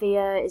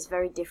atmosphere is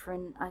very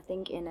different, I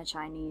think, in a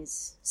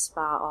Chinese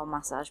spa or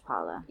massage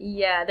parlor.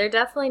 Yeah, they're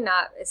definitely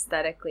not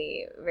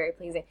aesthetically very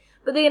pleasing.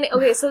 But then,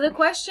 okay, so the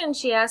question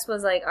she asked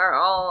was like,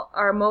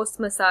 are most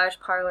massage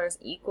parlors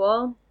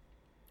equal?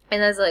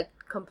 And that's like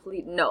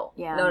complete no.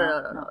 Yeah,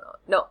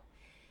 No.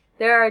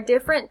 There are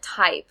different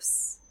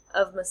types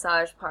of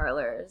massage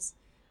parlors.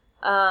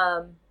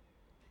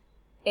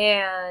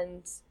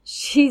 And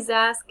she's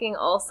asking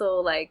also,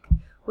 like,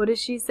 what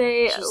does she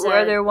say?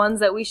 Are there ones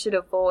that we should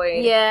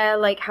avoid? Yeah,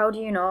 like, how do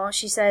you know?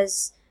 She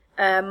says,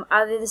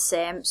 are they the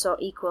same, so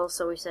equal,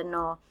 so we said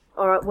no.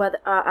 Or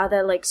are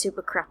there, like,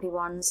 super crappy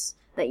ones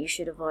that you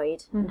should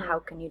avoid? And how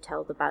can you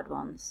tell the bad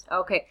ones?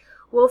 Okay.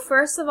 Well,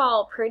 first of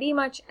all, pretty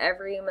much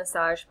every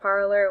massage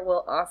parlor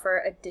will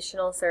offer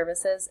additional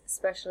services,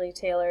 especially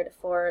tailored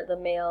for the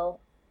male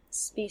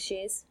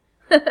species.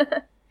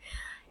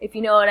 If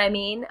you know what I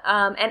mean.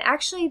 And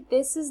actually,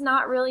 this is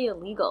not really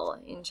illegal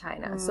in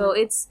China. So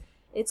it's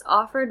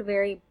offered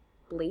very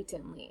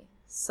blatantly.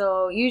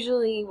 So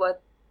usually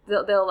what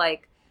they'll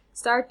like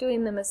start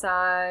doing the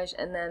massage,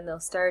 and then they'll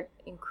start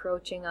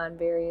encroaching on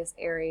various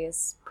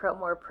areas,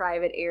 more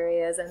private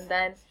areas, and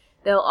then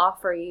they'll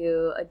offer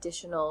you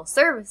additional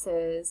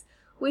services,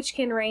 which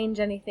can range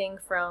anything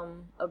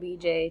from a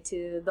BJ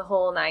to the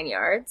whole 9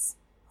 yards,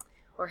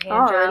 or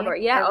hand job, or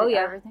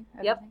everything.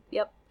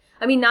 Yep.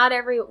 I mean, not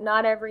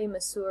every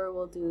masseur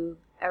will do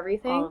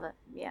everything. All of it,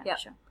 yeah.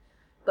 Sure.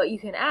 But you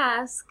can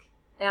ask,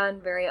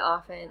 and very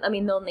often, I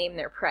mean, they'll name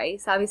their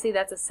price. Obviously,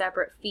 that's a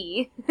separate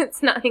fee.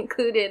 It's not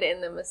included in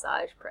the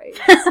massage price.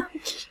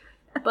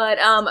 But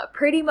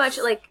pretty much,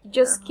 like,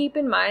 just keep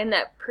in mind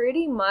that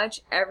pretty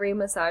much every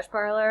massage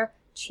parlor,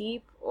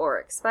 cheap or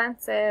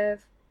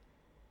expensive,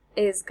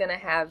 is going to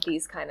have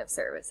these kind of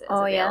services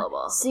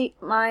available. Yeah. See,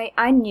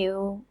 I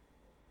knew,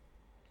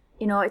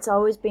 it's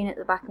always been at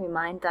the back of my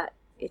mind that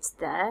it's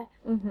there,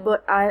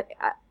 but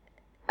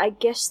I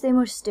guess they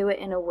must do it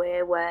in a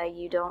way where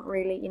you're not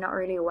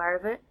really aware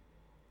of it.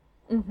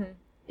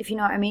 If you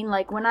know what I mean.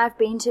 Like, when I've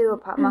been to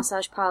a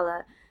massage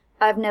parlor,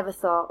 I've never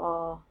thought,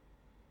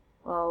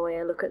 oh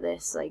yeah, look at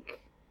this,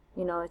 like,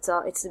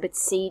 it's a bit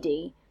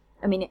seedy.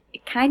 I mean,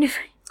 it kind of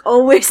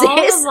always all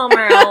is. All of them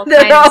are all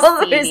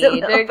kind of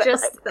seedy. They're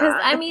just, because,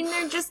 I mean,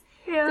 they're just,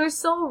 they're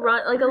so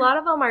like, a lot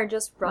of them are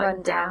just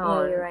run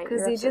down. Yeah, you're right.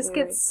 Because you just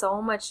get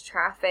so much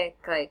traffic,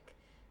 like,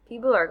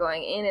 people are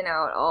going in and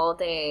out all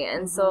day,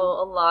 and so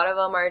a lot of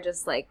them are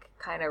just, like,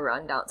 kind of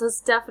run down. So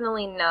it's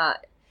definitely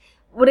not.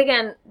 But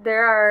again,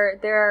 there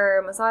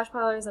are massage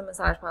parlors and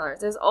massage parlors.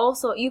 There's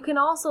also, you can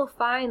also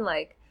find,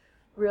 like,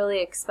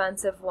 really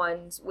expensive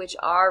ones, which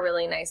are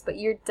really nice, but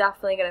you're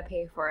definitely going to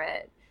pay for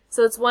it.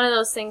 So it's one of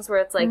those things where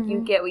it's like, you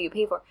get what you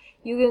pay for.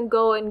 You can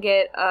go and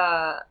get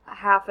a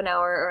half an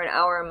hour or an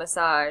hour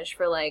massage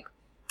for, like,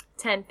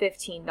 $10,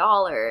 $15.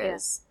 Yeah.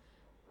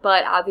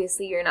 But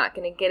obviously you're not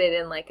going to get it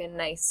in, like, a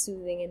nice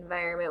soothing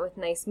environment with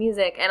nice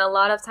music. And a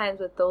lot of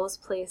times with those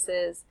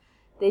places,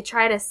 they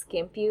try to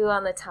skimp you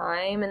on the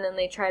time, and then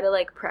they try to,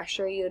 like,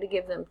 pressure you to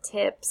give them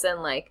tips.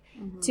 And, like,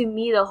 to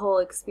me, the whole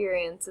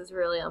experience is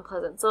really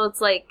unpleasant. So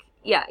it's like,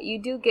 yeah, you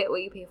do get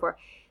what you pay for.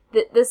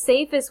 The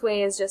safest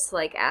way is just,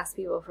 like, ask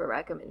people for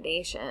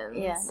recommendations.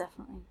 Yeah,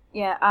 definitely.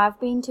 Yeah, I've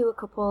been to a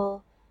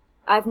couple.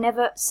 I've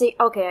never... See,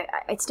 okay,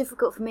 it's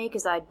difficult for me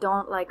because I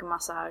don't like a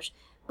massage,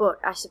 but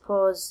I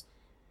suppose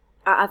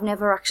I've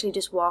never actually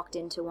just walked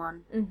into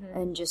one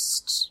and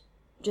just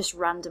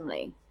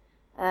randomly.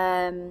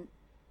 The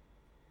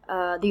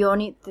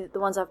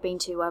ones I've been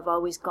to, I've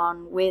always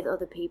gone with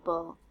other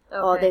people,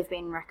 or they've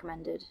been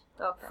recommended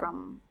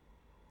from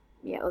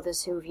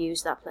others who've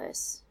used that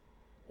place.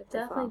 I've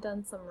definitely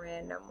done some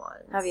random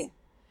ones. Have you?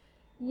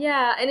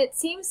 Yeah, and it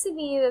seems to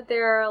me that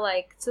there are,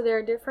 like, there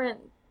are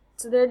different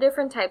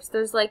types.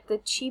 There's, like, the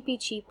cheap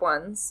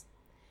ones,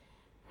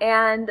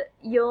 and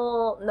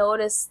you'll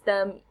notice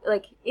them,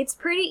 like, it's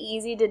pretty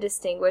easy to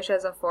distinguish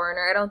as a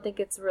foreigner. I don't think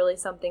it's really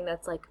something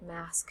that's, like,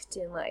 masked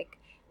in, like,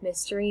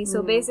 mystery.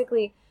 So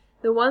basically,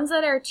 the ones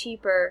that are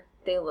cheaper,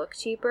 they look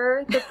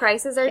cheaper. The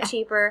prices are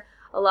cheaper.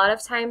 A lot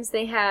of times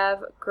they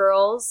have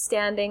girls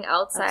standing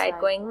outside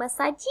going,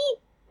 "Massaji."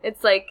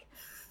 It's, like,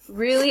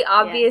 really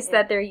obvious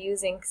that they're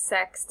using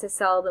sex to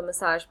sell the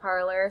massage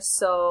parlor.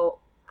 So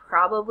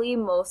probably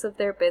most of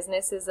their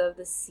business is of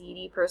the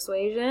seedy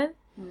persuasion.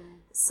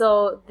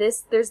 So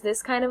there's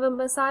this kind of a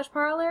massage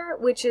parlor,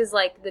 which is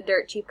like the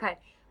dirt cheap kind.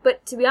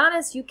 But to be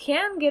honest, you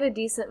can get a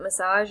decent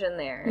massage in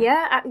there.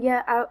 Yeah,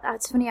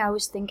 that's funny. I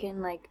was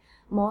thinking, like,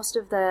 most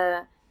of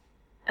the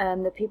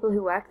people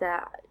who work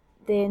there,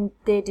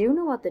 they do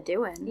know what they're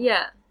doing.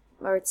 Yeah.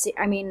 Or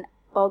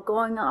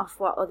going off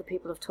what other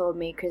people have told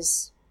me,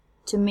 because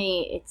to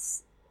me,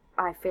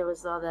 I feel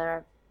as though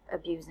they're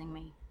abusing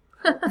me.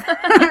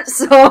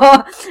 So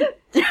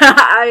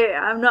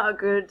I'm not a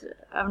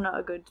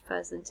good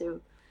person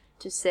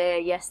to say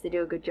yes, they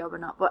do a good job or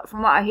not. But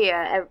from what I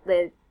hear,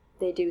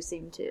 they do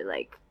seem to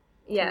like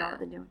to know what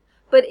they're doing.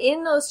 But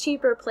in those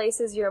cheaper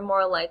places, you're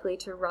more likely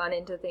to run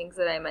into things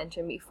that I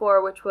mentioned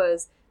before, which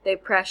was they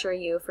pressure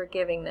you for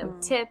giving them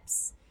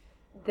tips.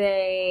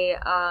 They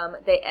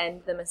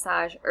end the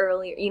massage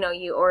earlier. You know,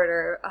 you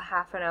order a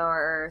half an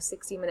hour or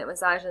 60-minute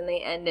massage, and they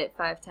end it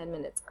 5-10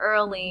 minutes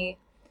early,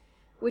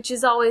 which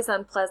is always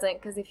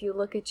unpleasant because if you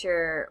look at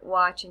your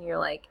watch and you're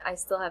like, I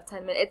still have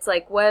 10 minutes, it's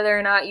like whether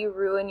or not you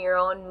ruin your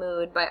own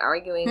mood by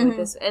arguing with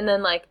this, and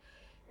then like,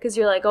 because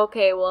you're like,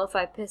 okay, well, if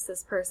I piss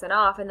this person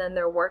off and then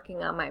they're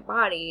working on my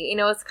body, you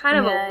know, it's kind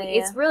of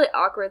it's really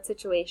awkward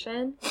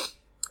situation.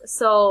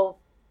 So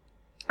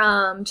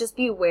just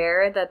be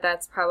aware that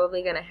that's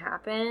probably going to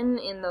happen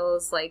in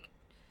those, like,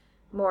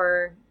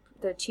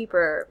 the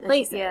cheaper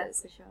places. Yeah,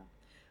 for sure.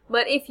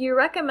 But if you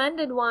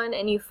recommended one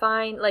and you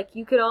find, like,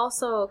 you could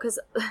also, because,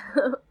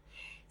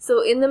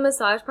 so in the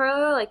massage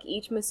parlor, like,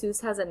 each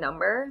masseuse has a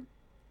number.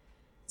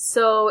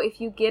 So if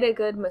you get a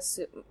good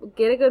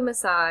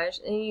massage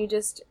and you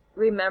just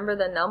remember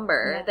the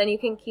number, then you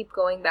can keep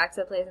going back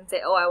to the place and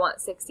say, oh, I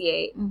want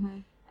 68.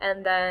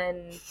 And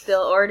then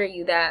they'll order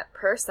you that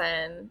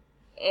person.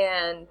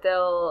 And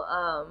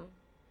they'll,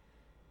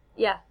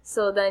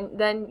 so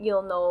then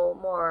you'll know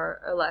more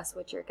or less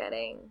what you're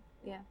getting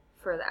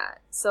for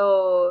that.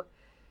 So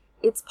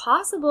it's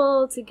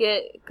possible to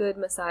get good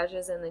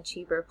massages in the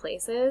cheaper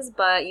places,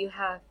 but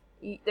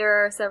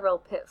there are several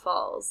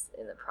pitfalls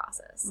in the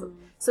process.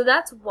 So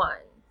that's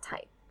one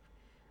type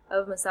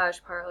of massage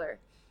parlor.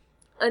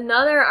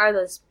 Another are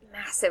those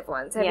massive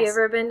ones. Have you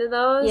ever been to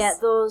those? Yeah,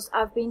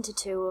 I've been to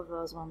 2 of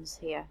those ones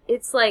here.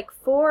 It's like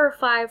 4 or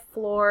 5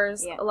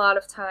 floors a lot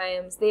of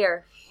times. They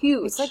are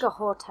huge. It's like a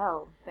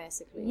hotel,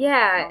 basically.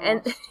 Yeah,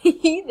 almost. And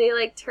they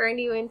like turn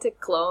you into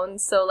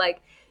clones. So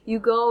like you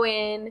go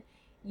in,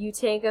 you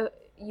take a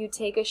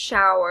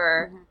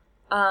shower.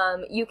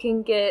 You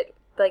can get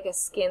like a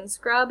skin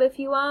scrub if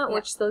you want,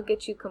 which they'll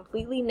get you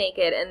completely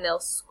naked and they'll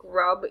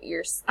scrub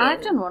your skin.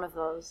 I've done one of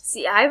those.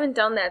 See, I haven't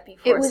done that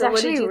before. It was actually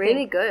what did you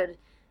really think? good.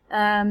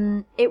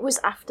 It was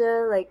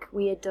after, like,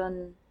 we had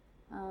done,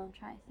 I'm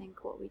trying to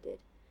think what we did.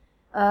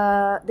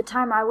 The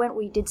time I went,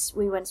 we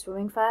went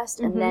swimming first,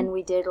 and then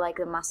we did, like,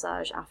 the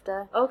massage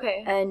after.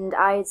 Okay. And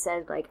I had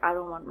said, like, I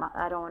don't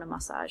want a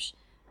massage.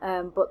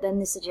 But then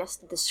they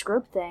suggested the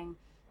scrub thing,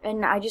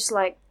 and I just,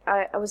 like,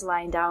 I was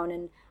lying down,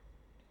 and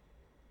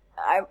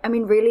I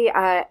mean, really,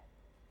 I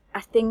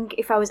think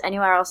if I was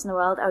anywhere else in the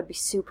world, I would be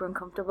super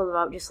uncomfortable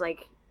about just,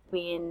 like,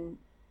 being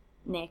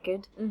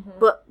naked,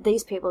 but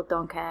these people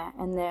don't care,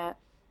 and they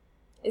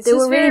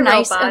were really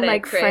nice and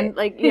like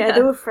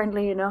they were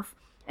friendly enough,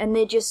 and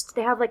they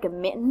have like a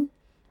mitten,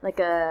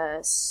 like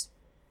an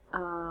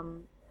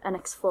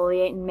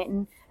exfoliating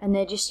mitten, and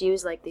they just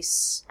use like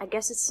this, I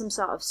guess it's some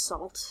sort of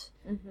salt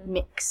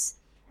mix,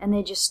 and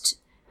they just,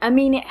 I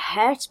mean, it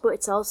hurts, but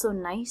it's also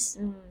nice,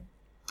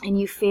 and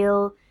you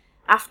feel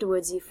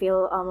afterwards, you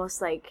feel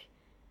almost like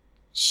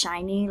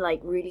shiny, like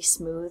really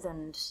smooth,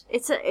 and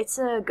it's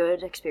a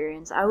good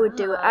experience. I would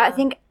do it. I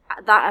think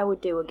that I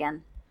would do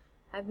again.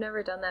 I've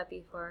never done that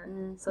before,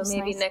 so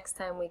maybe next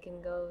time we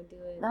can go do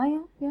it.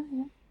 Oh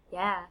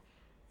yeah.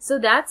 So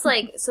that's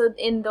like, so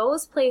in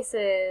those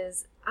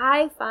places,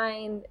 I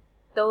find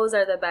those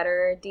are the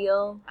better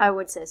deal. I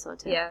would say so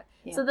too. Yeah.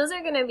 So those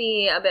are going to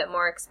be a bit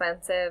more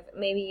expensive.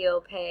 Maybe you'll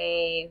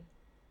pay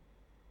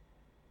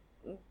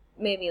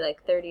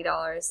like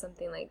 $30,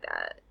 something like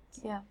that.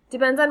 Yeah.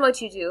 Depends on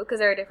what you do, because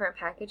there are different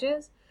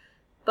packages.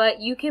 But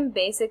you can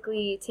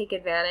basically take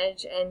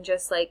advantage and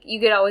just, like, you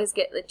could always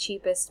get the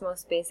cheapest,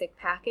 most basic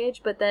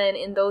package. But then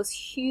in those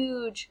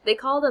huge, they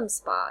call them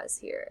spas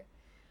here.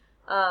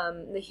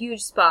 The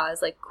huge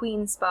spas, like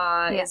Queen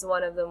Spa is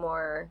one of the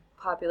more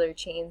popular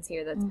chains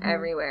here that's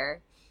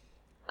everywhere.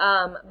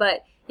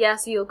 But, yeah,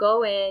 so you'll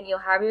go in, you'll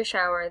have your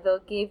shower. They'll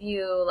give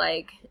you,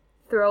 like,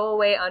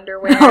 throwaway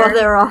underwear. Oh,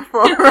 they're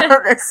awful.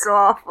 They're so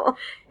awful.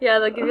 Yeah,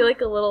 they'll give you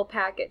like a little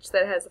package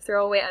that has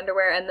throwaway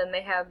underwear, and then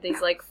they have these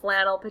like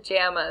flannel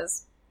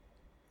pajamas.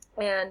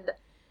 And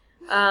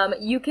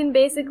you can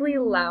basically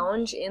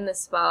lounge in the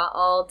spa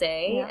all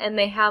day, and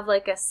they have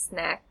like a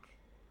snack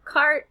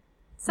cart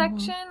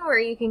section where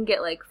you can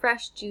get like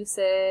fresh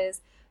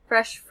juices,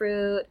 fresh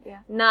fruit,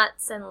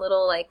 nuts, and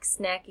little like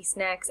snacky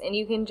snacks, and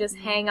you can just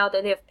hang out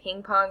there. They have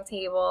ping pong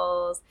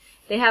tables.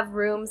 They have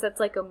rooms that's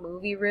like a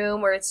movie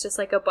room where it's just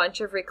like a bunch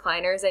of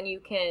recliners, and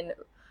you can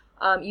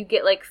You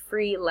get like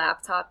free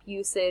laptop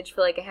usage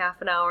for like a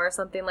half an hour or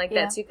something like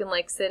that, so you can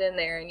like sit in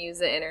there and use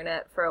the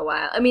internet for a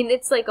while. I mean,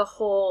 it's like a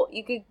whole,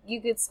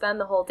 you could spend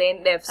the whole day.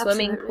 They have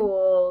swimming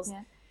pools.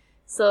 Yeah.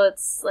 So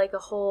it's like a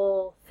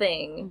whole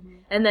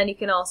thing. And then you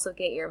can also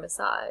get your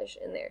massage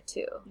in there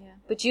too. Yeah.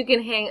 But you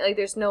can hang, like,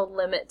 there's no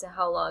limit to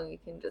how long you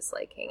can just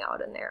like hang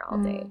out in there all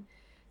day.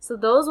 So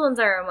those ones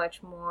are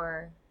much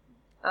more,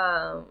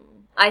 I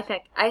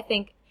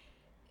think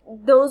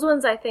those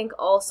ones, I think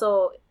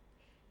also,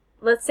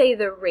 let's say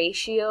the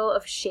ratio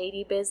of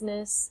shady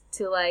business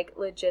to like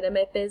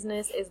legitimate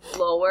business is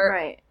lower.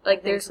 Right.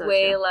 Like there's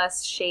way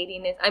less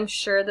shadiness. I'm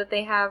sure that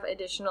they have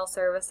additional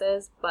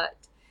services, but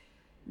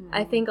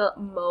I think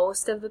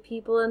most of the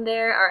people in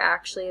there are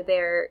actually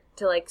there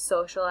to like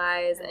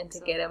socialize and to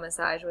get a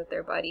massage with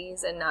their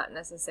buddies and not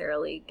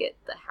necessarily get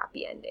the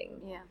happy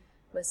ending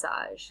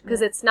massage.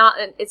 Because it's not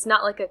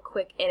like a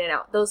quick in and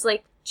out. Those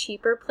like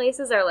cheaper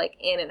places are like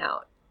in and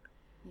out.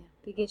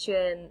 They get you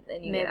in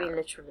and you get out. Maybe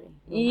literally.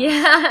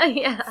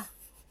 Yeah.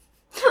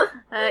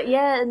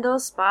 And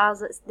those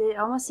spas, they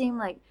almost seem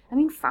like, I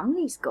mean,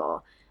 families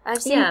go.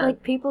 I've seen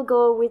like people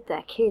go with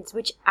their kids,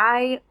 which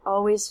I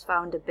always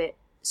found a bit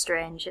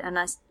strange. And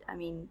I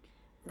mean,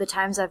 the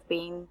times I've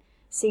been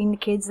seeing the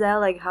kids there,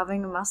 like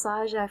having a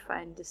massage, I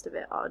find just a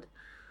bit odd.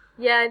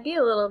 Yeah, I'd be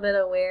a little bit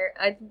wary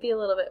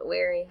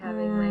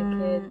having my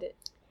kid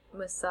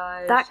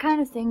massage. That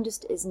kind of thing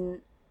just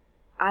isn't.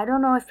 I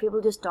don't know if people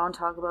just don't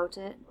talk about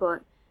it,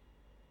 but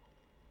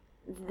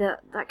I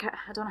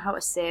don't know how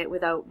to say it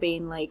without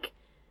being like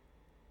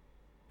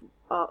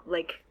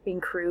being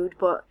crude,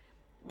 but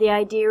the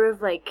idea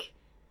of like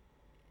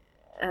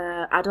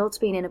adults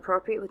being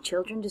inappropriate with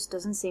children just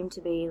doesn't seem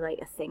to be like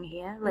a thing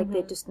here. Like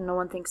no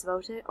one thinks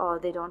about it, or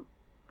they don't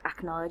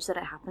acknowledge that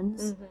it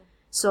happens.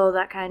 So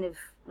that kind of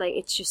like,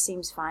 it just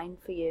seems fine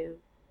for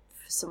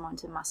someone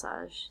to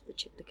massage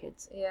the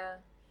kids.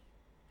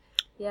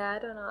 Yeah, I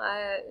don't know.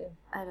 I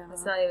don't know.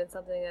 It's not even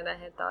something that I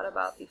had thought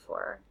about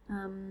before.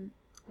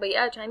 But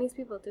yeah, Chinese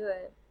people do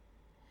it.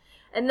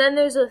 And then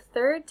there's a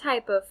third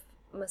type of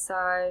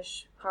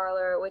massage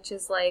parlor, which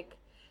is like,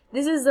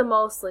 this is the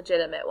most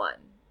legitimate one,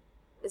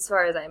 as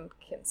far as I'm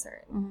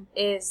concerned,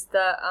 is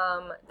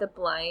the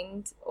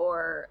blind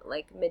or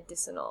like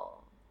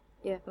medicinal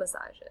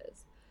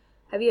massages.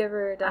 Have you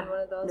ever done one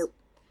of those? Nope.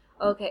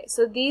 Okay,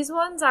 so these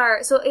ones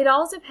are, so it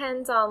all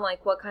depends on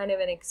like what kind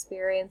of an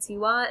experience you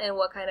want and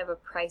what kind of a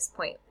price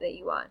point that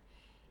you want.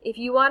 If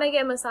you want to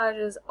get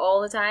massages all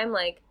the time,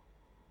 like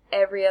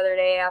every other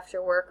day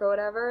after work or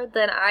whatever,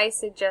 then I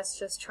suggest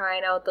just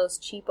trying out those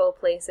cheapo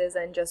places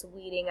and just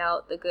weeding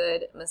out the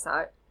good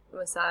massage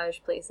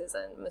places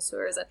and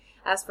masseurs and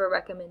ask for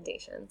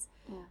recommendations.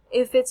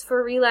 If it's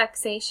for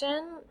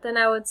relaxation, then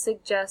I would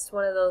suggest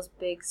one of those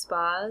big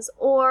spas,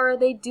 or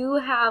they do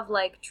have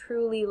like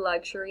truly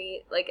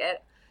luxury, like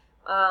at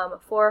 4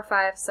 or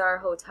 5 star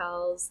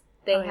hotels,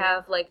 they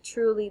have like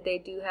truly, they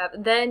do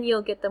have, then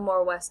you'll get the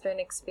more Western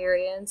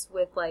experience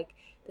with like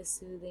the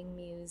soothing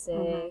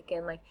music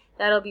and like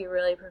that'll be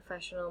really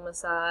professional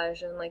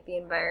massage, and like the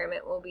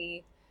environment will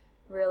be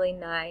really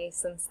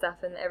nice and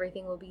stuff, and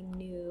everything will be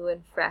new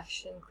and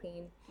fresh and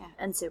clean.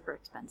 And super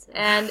expensive.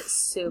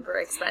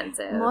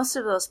 Most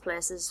of those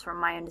places, from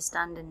my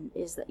understanding,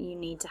 is that you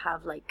need to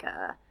have like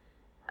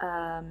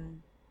not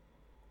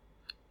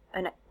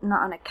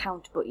an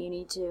account, but you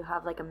need to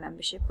have like a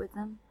membership with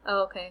them.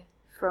 Oh, okay.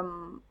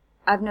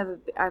 I've never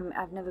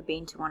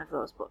been to one of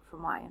those, but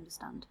from what I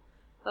understand.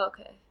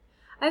 Okay.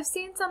 I've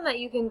seen some that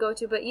you can go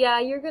to, but yeah,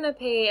 you're gonna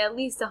pay at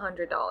least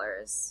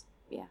 $100.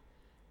 Yeah.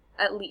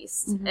 At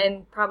least,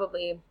 and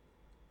probably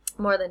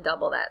more than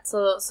double that.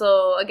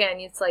 So again,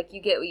 it's like you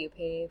get what you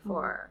pay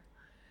for.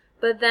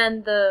 But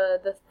then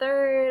the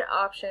third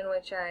option,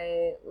 which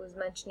I was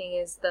mentioning,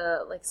 is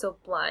the like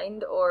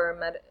blind or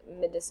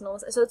medicinal.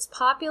 So it's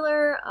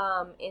popular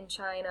in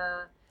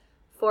China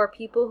for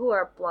people who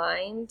are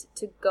blind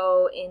to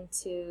go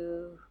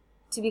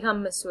to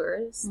become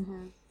masseurs.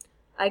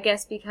 I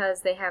guess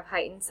because they have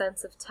heightened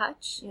sense of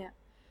touch. Yeah.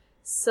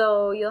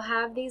 So you'll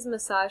have these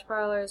massage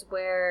parlors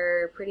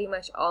where pretty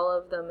much all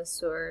of the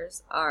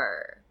masseurs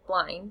are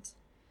blind.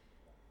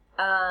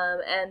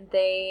 And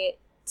they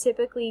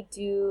typically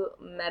do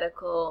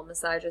medical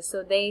massages.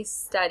 So they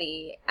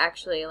study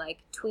actually like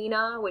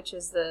Tuina, which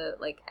is the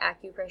like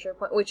acupressure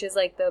point, which is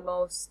like the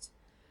most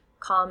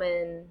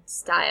common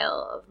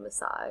style of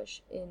massage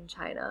in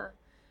China.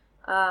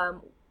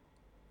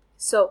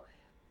 So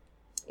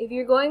if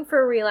you're going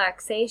for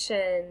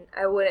relaxation,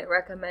 I wouldn't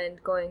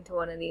recommend going to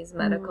one of these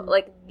medical.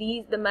 Like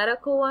the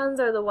medical ones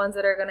are the ones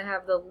that are going to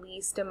have the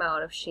least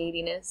amount of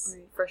shadiness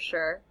for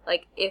sure.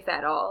 Like if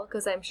at all,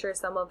 because I'm sure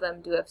some of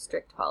them do have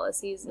strict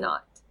policies.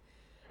 Not,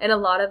 and a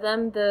lot of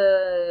them,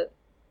 the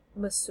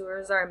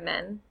masseurs are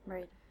men.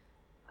 Right.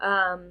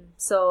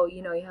 So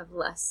you have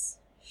less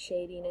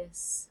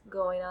shadiness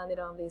going on. They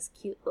don't have these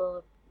cute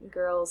little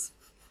girls.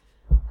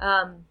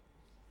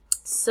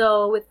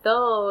 So with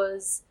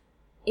those,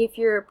 if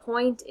your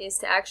point is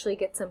to actually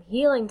get some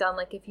healing done,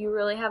 like if you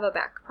really have a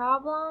back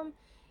problem,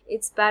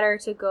 it's better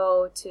to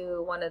go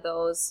to one of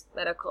those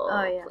medical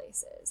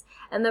places.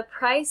 And the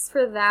price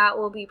for that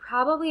will be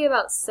probably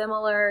about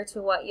similar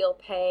to what you'll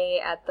pay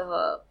at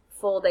the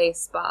full day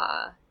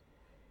spa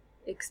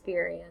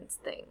experience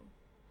thing.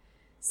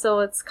 So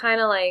it's kind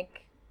of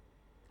like,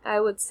 I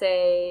would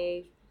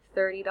say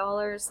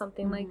 $30,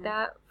 something like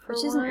that for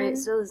Which one. It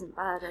still isn't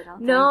bad, I don't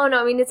think. No,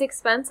 I mean, it's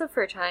expensive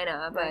for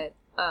China, Right.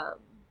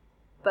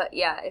 but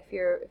yeah, if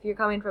you're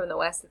coming from the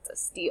West, it's a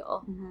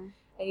steal. Mm-hmm.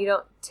 And you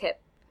don't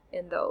tip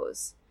in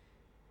those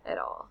at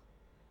all.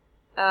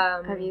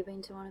 Have you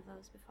been to one of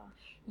those before?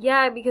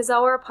 Yeah, because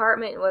our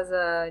apartment was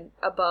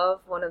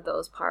above one of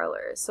those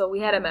parlors, so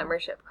we had a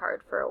membership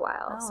card for a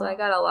while. So I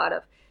got a lot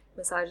of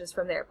massages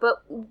from there.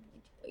 But,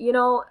 you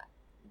know,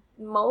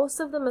 most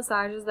of the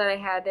massages that I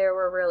had there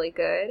were really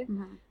good,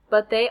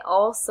 but they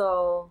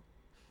also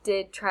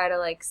did try to,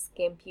 like,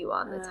 skimp you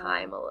on the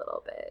time a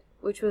little bit,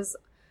 which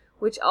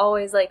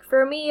always, like,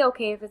 for me,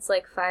 okay, if it's,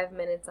 like, 5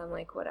 minutes, I'm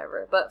like,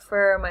 whatever. But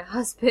for my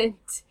husband,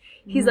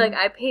 he's like,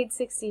 I paid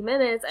 60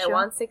 minutes, I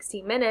want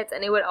 60 minutes,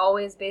 and it would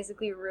always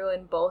basically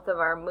ruin both of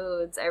our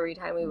moods every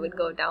time we would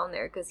go down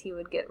there, because he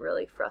would get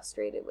really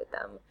frustrated with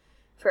them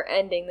for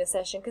ending the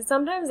session, because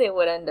sometimes they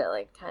would end at,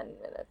 like, 10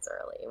 minutes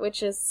early,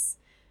 which is,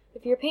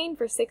 if you're paying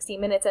for 60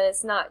 minutes, and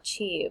it's not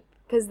cheap,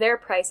 because their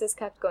prices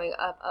kept going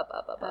up.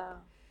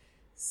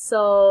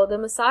 So the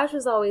massage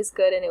was always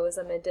good, and it was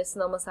a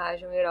medicinal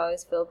massage, and we would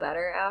always feel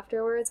better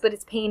afterwards. But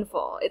it's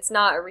painful. It's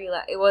not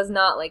it was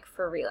not like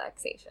for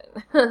relaxation.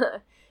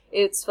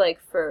 It's like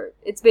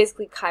it's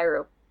basically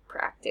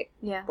chiropractic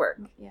work.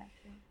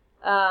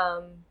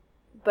 Yeah.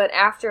 But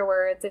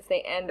afterwards, if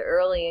they end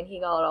early and he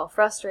got all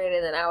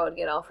frustrated, then I would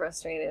get all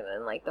frustrated,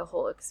 and like the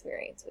whole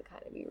experience would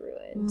kind of be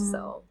ruined.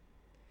 So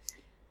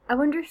I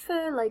wonder if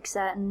for like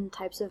certain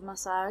types of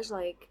massage,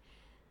 like,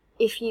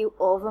 if you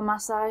over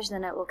massage,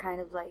 then it will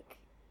kind of like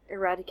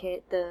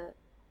eradicate the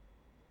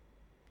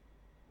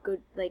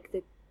good, like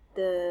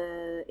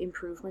the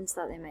improvements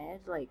that they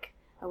made. Like,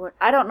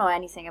 I don't know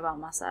anything about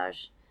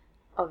massage,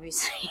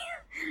 obviously.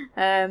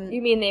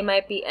 You mean they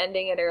might be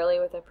ending it early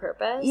with a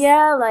purpose?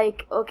 Yeah,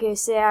 like, okay,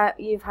 say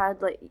you've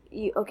had like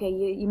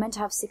you meant to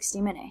have 60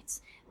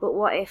 minutes, but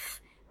what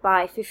if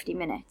by 50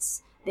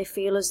 minutes they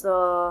feel as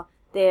though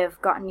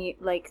they've gotten you,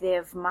 like,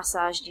 they've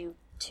massaged you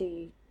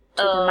to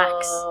the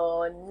max?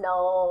 Oh,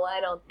 no, I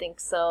don't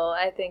think so.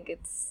 I think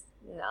it's...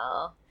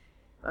 No.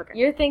 Okay.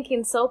 You're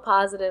thinking so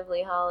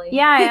positively, Holly.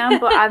 Yeah, I am,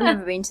 but I've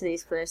never been to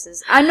these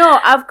places. I know,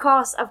 of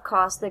course,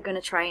 they're going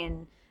to try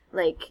and,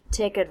 like,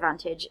 take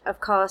advantage. Of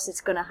course,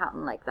 it's going to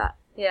happen like that.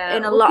 Yeah.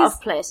 In a lot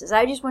of places.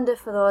 I just wonder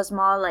for those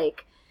more,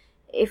 like,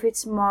 if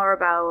it's more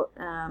about,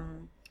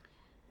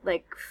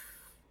 like,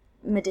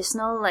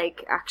 medicinal,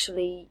 like,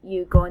 actually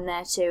you going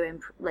there to,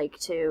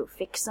 to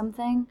fix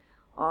something,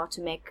 or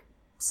to make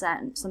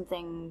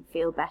something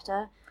feel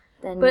better,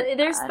 then... But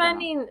they're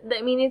spending...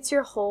 I mean, it's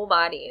your whole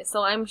body,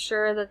 so I'm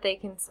sure that they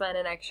can spend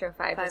an extra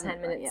 5 to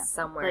 10 minutes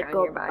somewhere on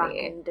your body. Like, go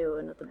back and do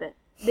another bit.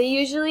 They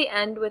usually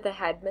end with a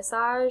head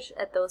massage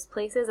at those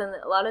places, and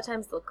a lot of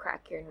times they'll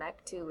crack your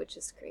neck, too, which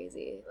is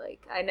crazy.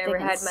 Like, I never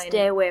had my...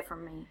 Stay away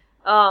from me.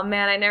 Oh,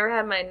 man, I never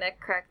had my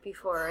neck cracked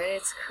before, and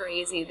it's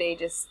crazy. They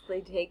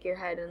take your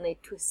head and they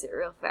twist it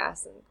real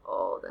fast, and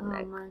the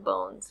neck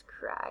bones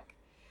crack.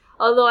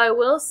 Although I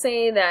will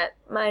say that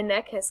my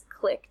neck has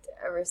clicked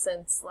ever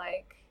since,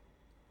 like,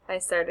 I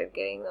started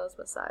getting those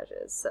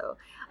massages. So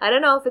I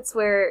don't know if it's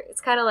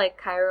kind of like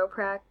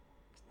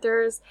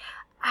chiropractors.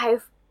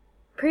 I've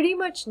pretty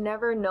much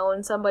never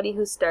known somebody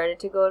who started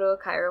to go to a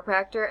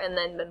chiropractor and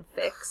then been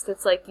fixed.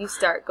 It's like you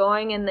start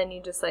going and then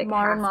you just like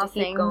more have and more to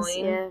keep things,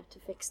 going. Yeah, to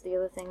fix the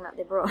other thing that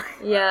they broke.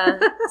 Yeah.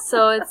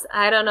 So it's,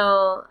 I don't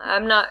know.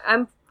 I'm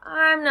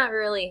not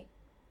really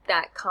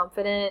that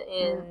confident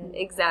in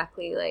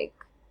exactly, like,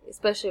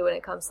 especially when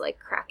it comes to like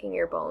cracking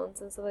your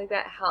bones and stuff like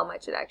that, how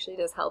much it actually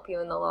does help you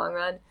in the long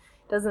run.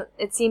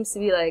 It seems to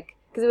be like,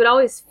 because it would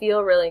always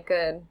feel really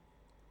good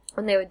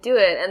when they would do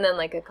it, and then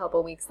like a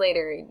couple weeks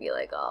later you'd be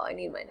like, oh, I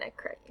need my neck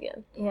cracked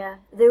again. Yeah,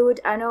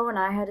 I know when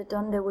I had it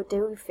done, they would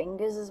do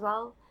fingers as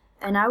well,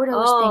 and I would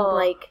always think,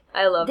 like,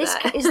 I love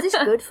that. Is this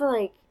good for,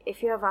 like,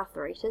 if you have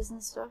arthritis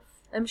and stuff?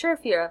 I'm sure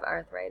if you have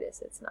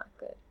arthritis, it's not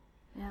good.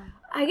 Yeah.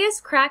 I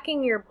guess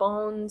cracking your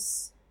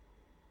bones,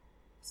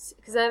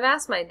 because I've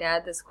asked my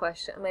dad this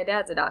question. My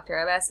dad's a doctor.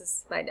 I've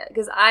asked my dad,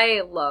 because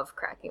I love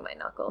cracking my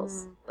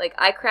knuckles. Like,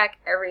 I crack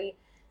every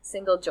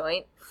single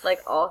joint, like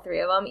all 3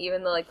 of them,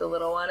 even the, like, the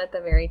little one at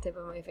the very tip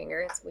of my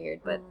finger. It's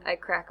weird, but I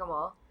crack them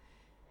all.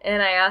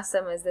 And I asked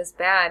him, is this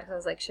bad? Because I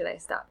was like, should I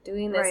stop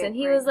doing this? And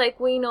he was like,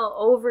 well,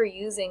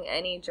 overusing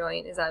any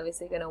joint is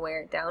obviously going to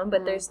wear it down,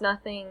 but there's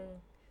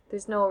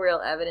no real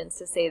evidence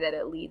to say that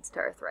it leads to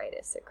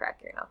arthritis to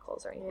crack your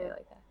knuckles or anything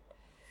like that.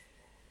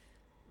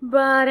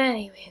 But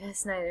anyway,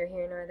 that's neither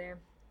here nor there.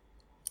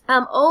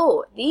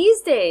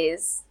 These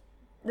days,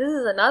 this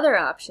is another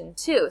option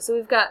too.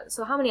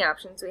 So how many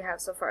options do we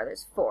have so far?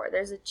 There's 4.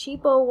 There's a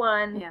cheapo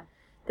one. Yeah.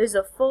 There's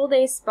a full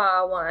day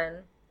spa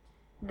one.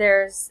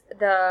 There's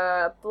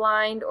the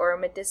blind or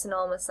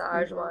medicinal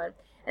massage one.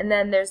 And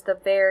then there's the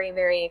very,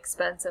 very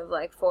expensive,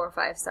 like 4 or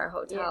 5-star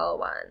hotel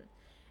one.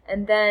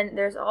 And then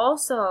there's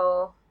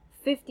also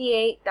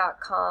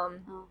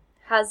 58.com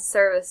has a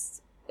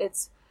service.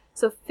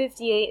 So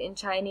 58 in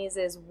Chinese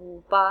is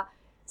Wu Ba.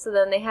 So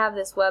then they have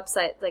this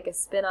website, like a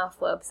spin-off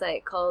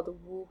website called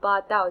Wu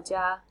Ba Dao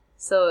Jia.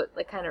 So it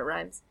like kind of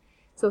rhymes.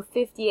 So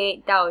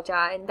 58 Dao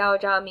Jia, and Dao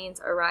Jia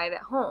means arrive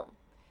at home.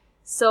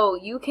 So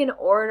you can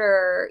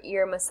order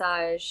your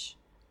massage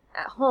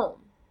at home.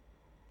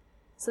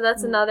 So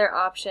that's another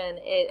option.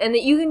 And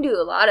you can do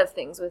a lot of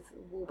things with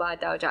Wu Ba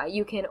Dao Jia.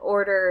 You can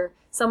order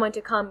someone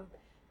to come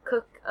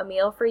cook a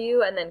meal for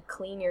you and then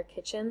clean your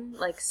kitchen,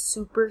 like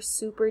super,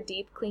 super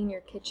deep clean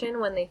your kitchen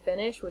when they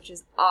finish, which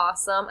is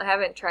awesome. I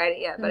haven't tried it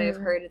yet, but I've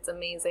heard it's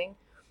amazing.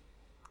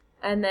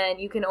 And then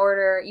you can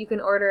order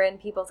in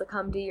people to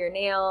come do your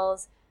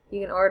nails.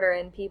 You can order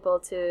in people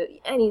to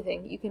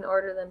anything. You can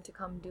order them to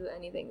come do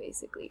anything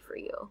basically for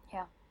you.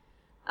 Yeah.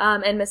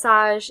 And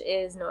massage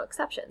is no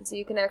exception. So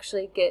you can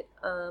actually get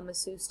a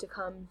masseuse to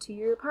come to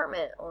your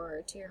apartment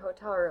or to your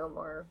hotel room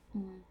or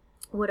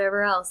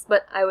whatever else.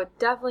 But I would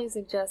definitely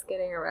suggest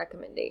getting a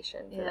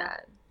recommendation for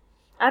that.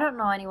 I don't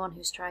know anyone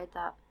who's tried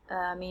that.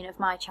 I mean, of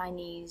my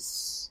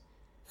Chinese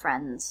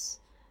friends,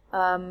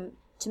 to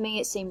me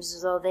it seems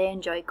as though they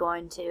enjoy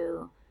going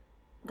to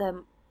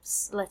the,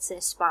 let's say,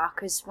 spa,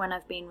 because when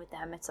I've been with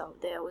them,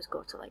 they always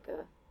go to like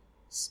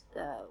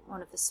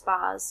one of the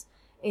spas.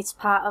 It's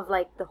part of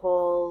like the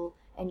whole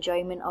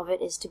enjoyment of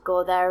it is to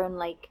go there and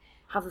like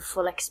have the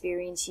full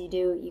experience.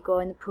 You go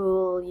in the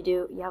pool,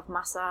 you have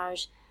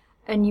massage,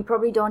 and you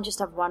probably don't just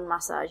have one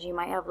massage. You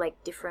might have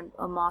like different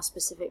or more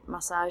specific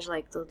massage.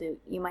 Like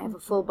you might have a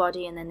full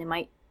body, and then they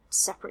might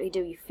separately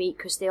do your feet,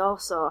 because they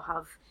also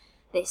have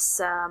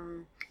this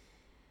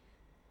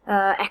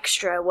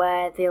extra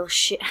where they'll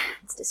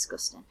it's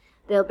disgusting.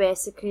 They'll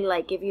basically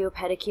like give you a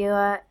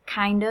pedicure,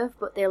 kind of,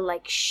 but they'll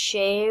like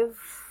shave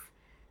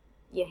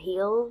your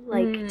heel,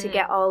 like to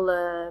get all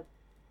the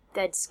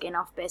dead skin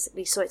off,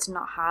 basically, so it's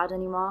not hard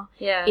anymore.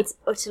 Yeah. It's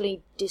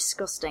utterly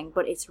disgusting,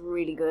 but it's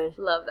really good.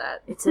 Love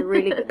that. It's a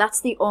really good...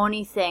 That's the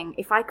only thing.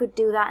 If I could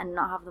do that and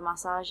not have the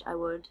massage, I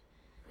would.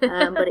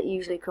 But it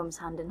usually comes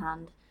hand in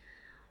hand.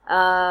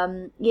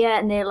 Yeah,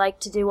 and they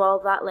like to do all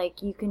that.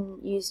 Like, you can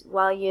use...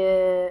 While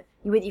you're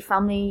with your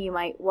family, you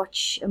might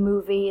watch a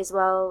movie as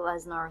well,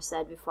 as Nora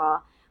said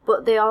before.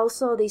 But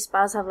these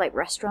spas have like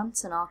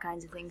restaurants and all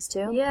kinds of things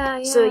too.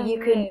 Yeah. So you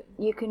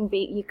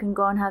can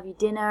go and have your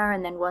dinner,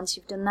 and then once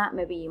you've done that,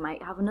 maybe you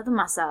might have another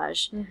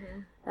massage.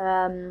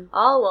 All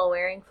while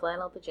wearing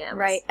flannel pajamas.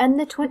 Right, and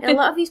a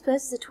lot of these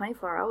places are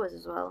 24 hours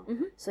as well.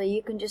 So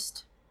you can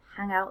just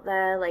hang out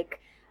there, like.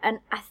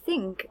 And I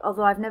think,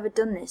 although I've never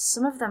done this,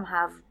 some of them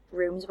have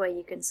rooms where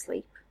you can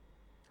sleep.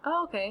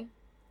 Oh, okay.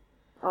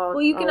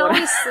 Well, you can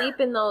always sleep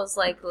in those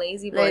like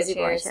lazy boy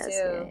chairs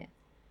too.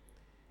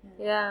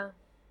 Yeah.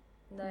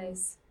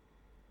 Nice.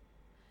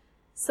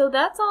 So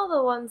that's all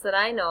the ones that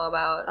I know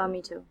about.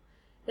 Me too.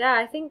 Yeah,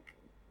 I think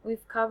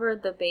we've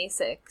covered the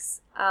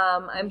basics.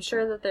 I'm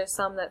sure that there's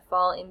some that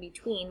fall in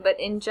between, but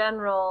in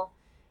general,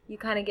 you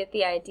kind of get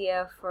the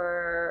idea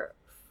for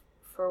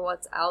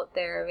what's out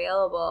there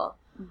available.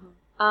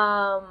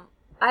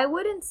 I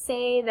wouldn't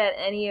say that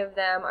any of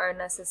them are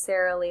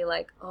necessarily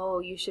like, oh,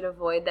 you should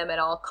avoid them at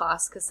all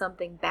costs because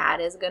something bad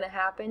is going to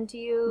happen to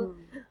you.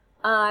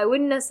 I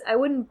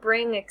wouldn't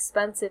bring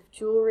expensive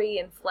jewelry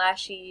and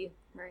flashy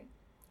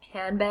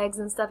handbags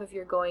and stuff if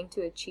you're going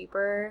to a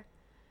cheaper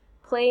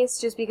place,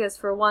 just because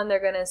for one, they're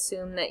going to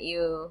assume that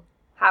you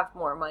have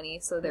more money,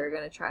 so they're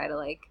going to try to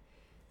like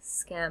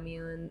scam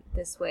you in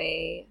this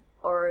way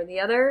or the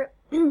other.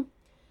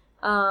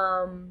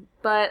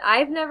 But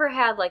I've never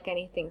had like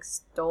anything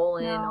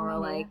stolen or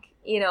like,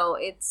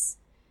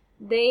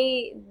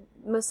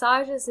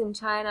 massages in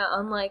China,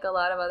 unlike a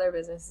lot of other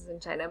businesses in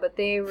China, but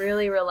they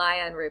really rely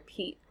on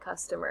repeat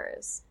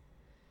customers.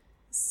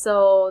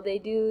 So they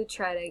do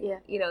try to,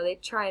 they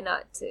try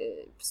not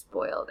to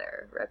spoil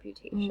their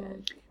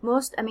reputation.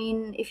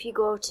 If you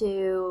go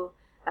to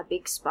a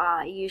big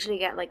spa, you usually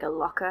get like a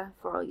locker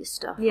for all your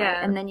stuff. Yeah.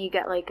 Right? And then you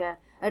get like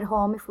at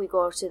home, if we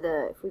go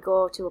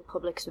to a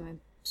public swimming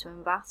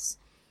baths,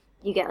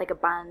 you get like a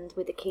band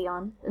with a key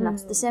on, and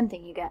that's the same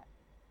thing you get.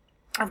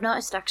 I've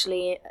noticed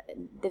actually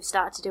they've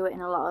started to do it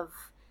in a lot of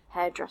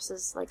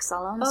hairdressers, like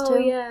salons too. Oh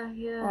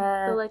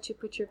yeah. They'll let you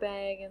put your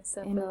bag and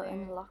stuff in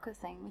a locker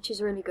thing, which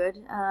is really good.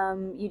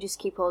 You just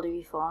keep hold of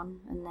your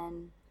phone, and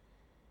then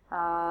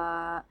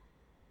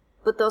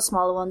but those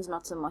smaller ones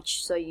not so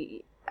much. So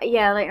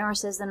like Nora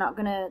says, they're not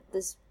gonna.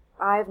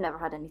 I've never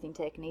had anything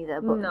taken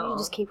either, but you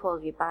just keep hold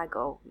of your bag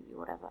or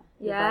whatever.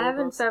 Yeah, I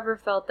haven't ever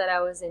felt that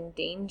I was in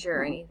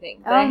danger or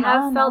anything, but I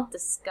have felt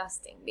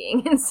disgusting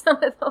being in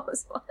some of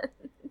those ones.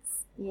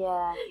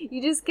 Yeah.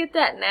 You just get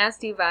that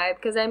nasty vibe,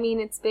 because,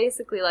 it's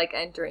basically like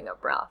entering a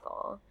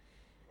brothel.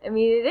 It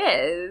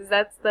is.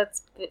 That's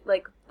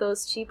like,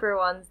 those cheaper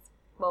ones,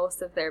 most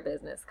of their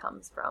business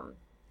comes from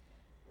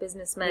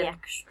businessmen. The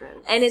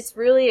extras. And it's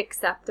really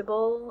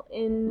acceptable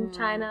in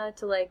China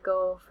to, like,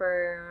 go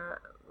for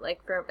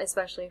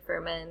especially for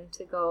men,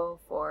 to go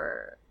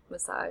for,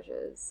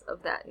 massages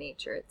of that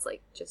nature. It's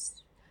like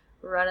just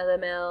run of the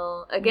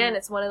mill. Again,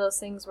 it's one of those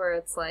things where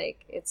it's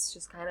like it's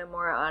just kind of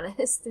more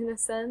honest in a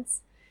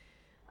sense.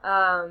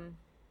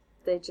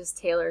 They just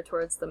tailor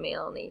towards the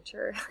male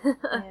nature.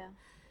 Yeah.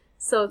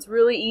 So it's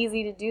really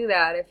easy to do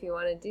that if you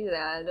want to do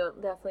that.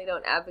 Definitely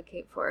don't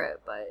advocate for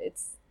it, but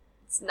it's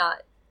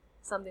not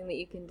something that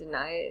you can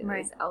deny. It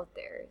is out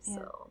there. Yeah.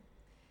 So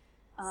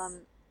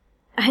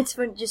it's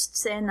fun just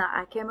saying that.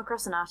 I came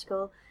across an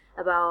article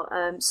about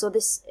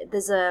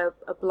there's a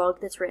blog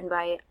that's written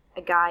by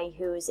a guy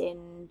who is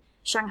in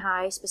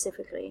Shanghai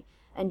specifically,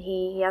 and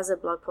he has a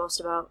blog post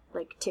about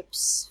like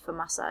tips for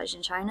massage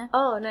in China.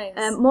 Oh, nice.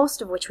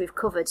 Most of which we've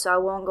covered, so I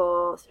won't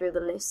go through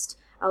the list.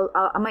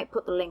 I might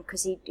put the link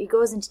because he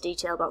goes into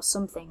detail about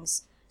some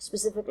things,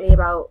 specifically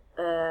about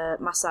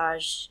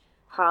massage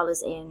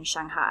parlors in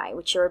Shanghai,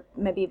 which are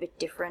maybe a bit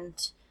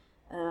different,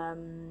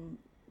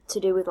 to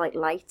do with like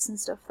lights and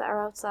stuff that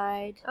are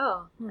outside.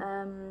 Oh.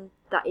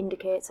 That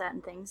indicate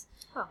certain things.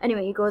 Oh.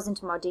 Anyway, he goes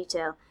into more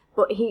detail,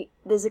 but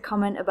there's a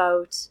comment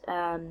about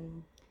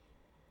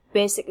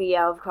basically,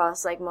 yeah, of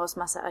course, like most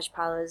massage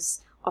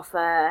parlors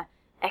offer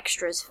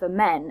extras for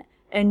men,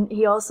 and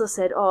he also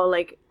said, oh,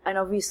 like, and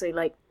obviously,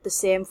 like, the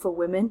same for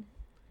women.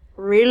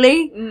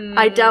 Really?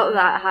 I doubt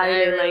that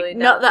highly. Really,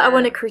 not that I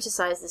want to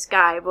criticize this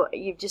guy, but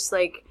you just,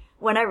 like,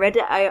 when I read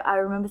it, I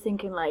remember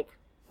thinking, like,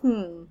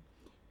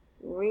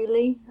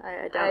 really?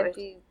 I doubt it. I'd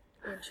be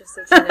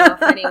interested to know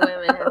if any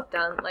women have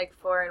done, like,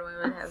 foreign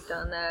women have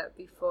done that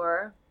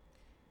before.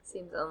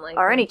 Seems unlikely.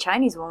 Or any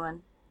Chinese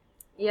woman.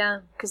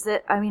 Yeah. Because,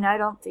 I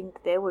don't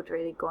think they would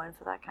really go in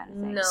for that kind of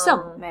thing. No.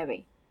 Some,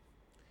 maybe.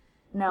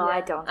 No, yeah.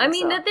 I don't think I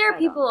mean, so. that there are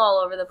people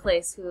all over the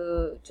place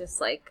who just,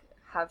 like,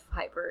 have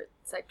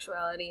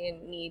hypersexuality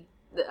and need...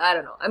 I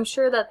don't know. I'm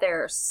sure that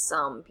there are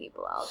some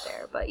people out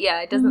there. But,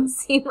 yeah, it doesn't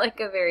seem like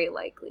a very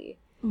likely...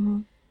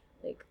 Mm-hmm.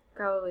 Like,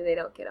 probably they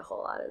don't get a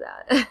whole lot of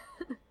that.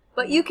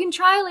 But you can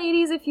try,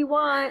 ladies, if you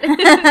want.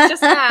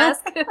 Just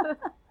ask.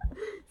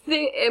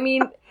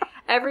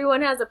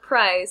 Everyone has a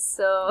price,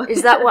 so...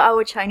 Is that what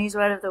our Chinese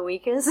word of the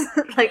week is?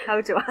 Like,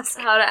 how to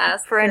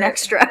ask for an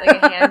extra.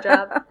 Like a hand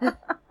job?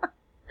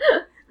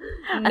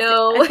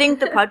 No. I think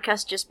the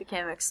podcast just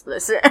became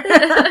explicit.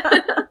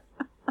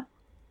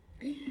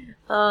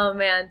 Oh,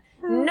 man.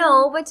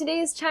 No, but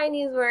today's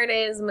Chinese word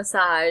is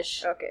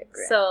massage. Okay,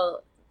 great.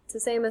 So, to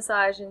say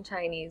massage in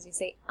Chinese, you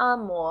say 按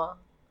摩.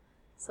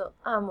 So,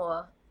 按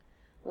摩.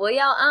 我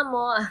要按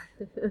摩.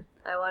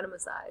 I want a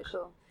massage.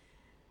 Cool.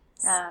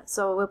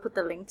 So we'll put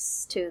the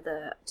links to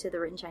the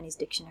Written Chinese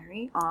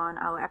Dictionary on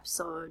our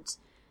episode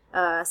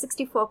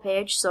 64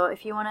 page. So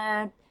if you want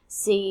to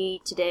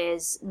see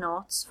today's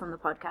notes from the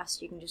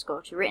podcast, you can just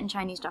go to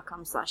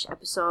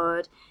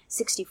writtenchinese.com/episode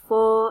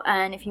 64.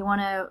 And if you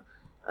want to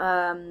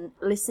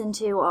listen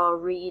to or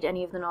read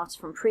any of the notes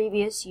from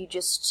previous, you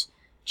just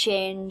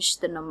change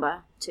the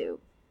number to,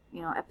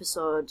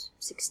 episode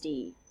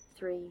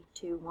 63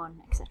 to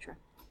 1, etc.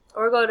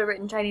 Or go to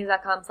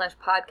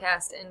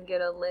writtenchinese.com/podcast and get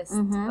a list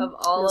of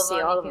all of them.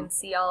 You can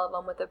see all of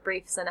them with a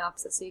brief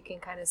synopsis, so you can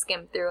kind of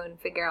skim through and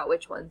figure out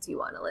which ones you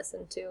want to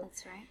listen to.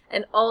 That's right.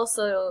 And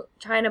also,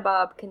 China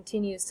Bob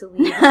continues to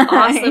leave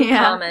awesome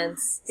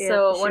comments. Yeah,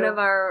 so sure. One of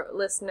our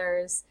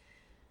listeners,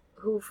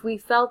 who we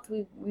felt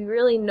we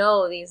really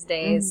know these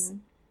days,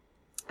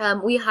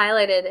 we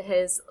highlighted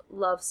his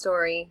love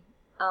story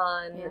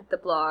on the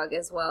blog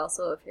as well,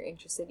 so if you're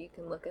interested, you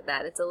can look at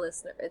that. It's a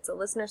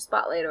listener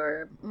spotlight,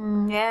 or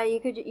you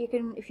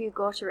can if you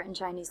go to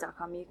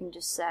writtenchinese.com, you can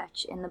just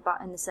search in the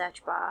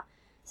search bar,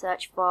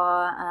 search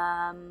for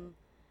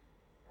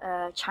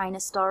China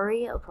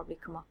story. It'll probably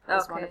come up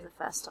as one of the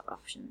first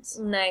options.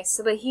 Nice.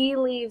 But he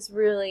leaves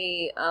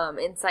really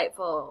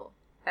insightful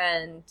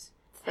and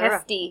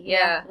hefty,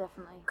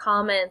 definitely,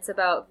 comments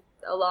about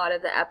a lot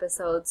of the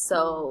episodes,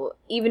 so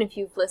even if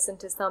you've listened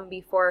to some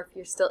before, if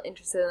you're still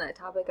interested in that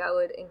topic, I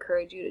would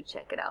encourage you to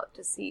check it out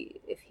to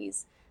see if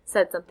he's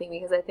said something,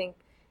 because I think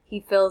he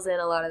fills in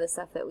a lot of the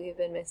stuff that we've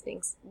been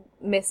missing.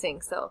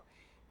 So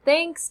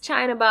thanks,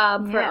 China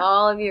Bob, for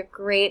all of your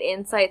great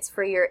insights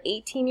for your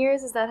 18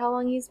 years. Is that how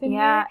long he's been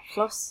here? Yeah,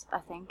 plus, I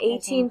think.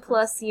 18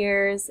 plus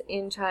years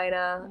in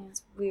China. Yeah.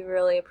 We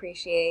really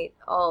appreciate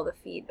all the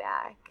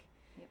feedback.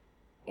 Yep.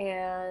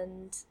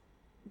 And...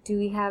 do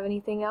we have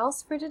anything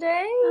else for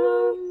today?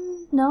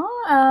 No,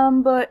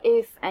 but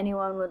if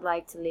anyone would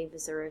like to leave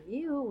us a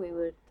review, we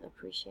would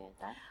appreciate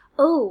that.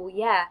 Oh,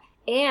 yeah.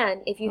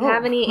 And if you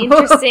have any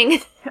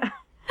interesting...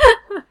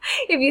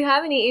 if you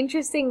have any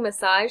interesting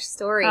massage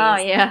stories,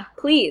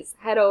 please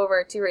head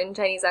over to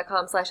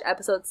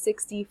writtenchinese.com/episode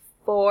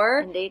 64.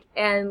 Indeed.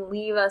 And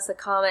leave us a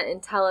comment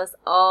and tell us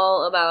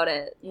all about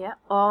it. Yeah,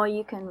 or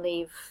you can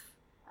leave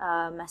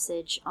a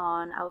message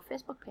on our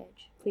Facebook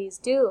page. Please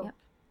do. Yep.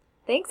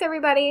 Thanks,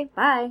 everybody.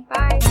 Bye.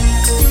 Bye.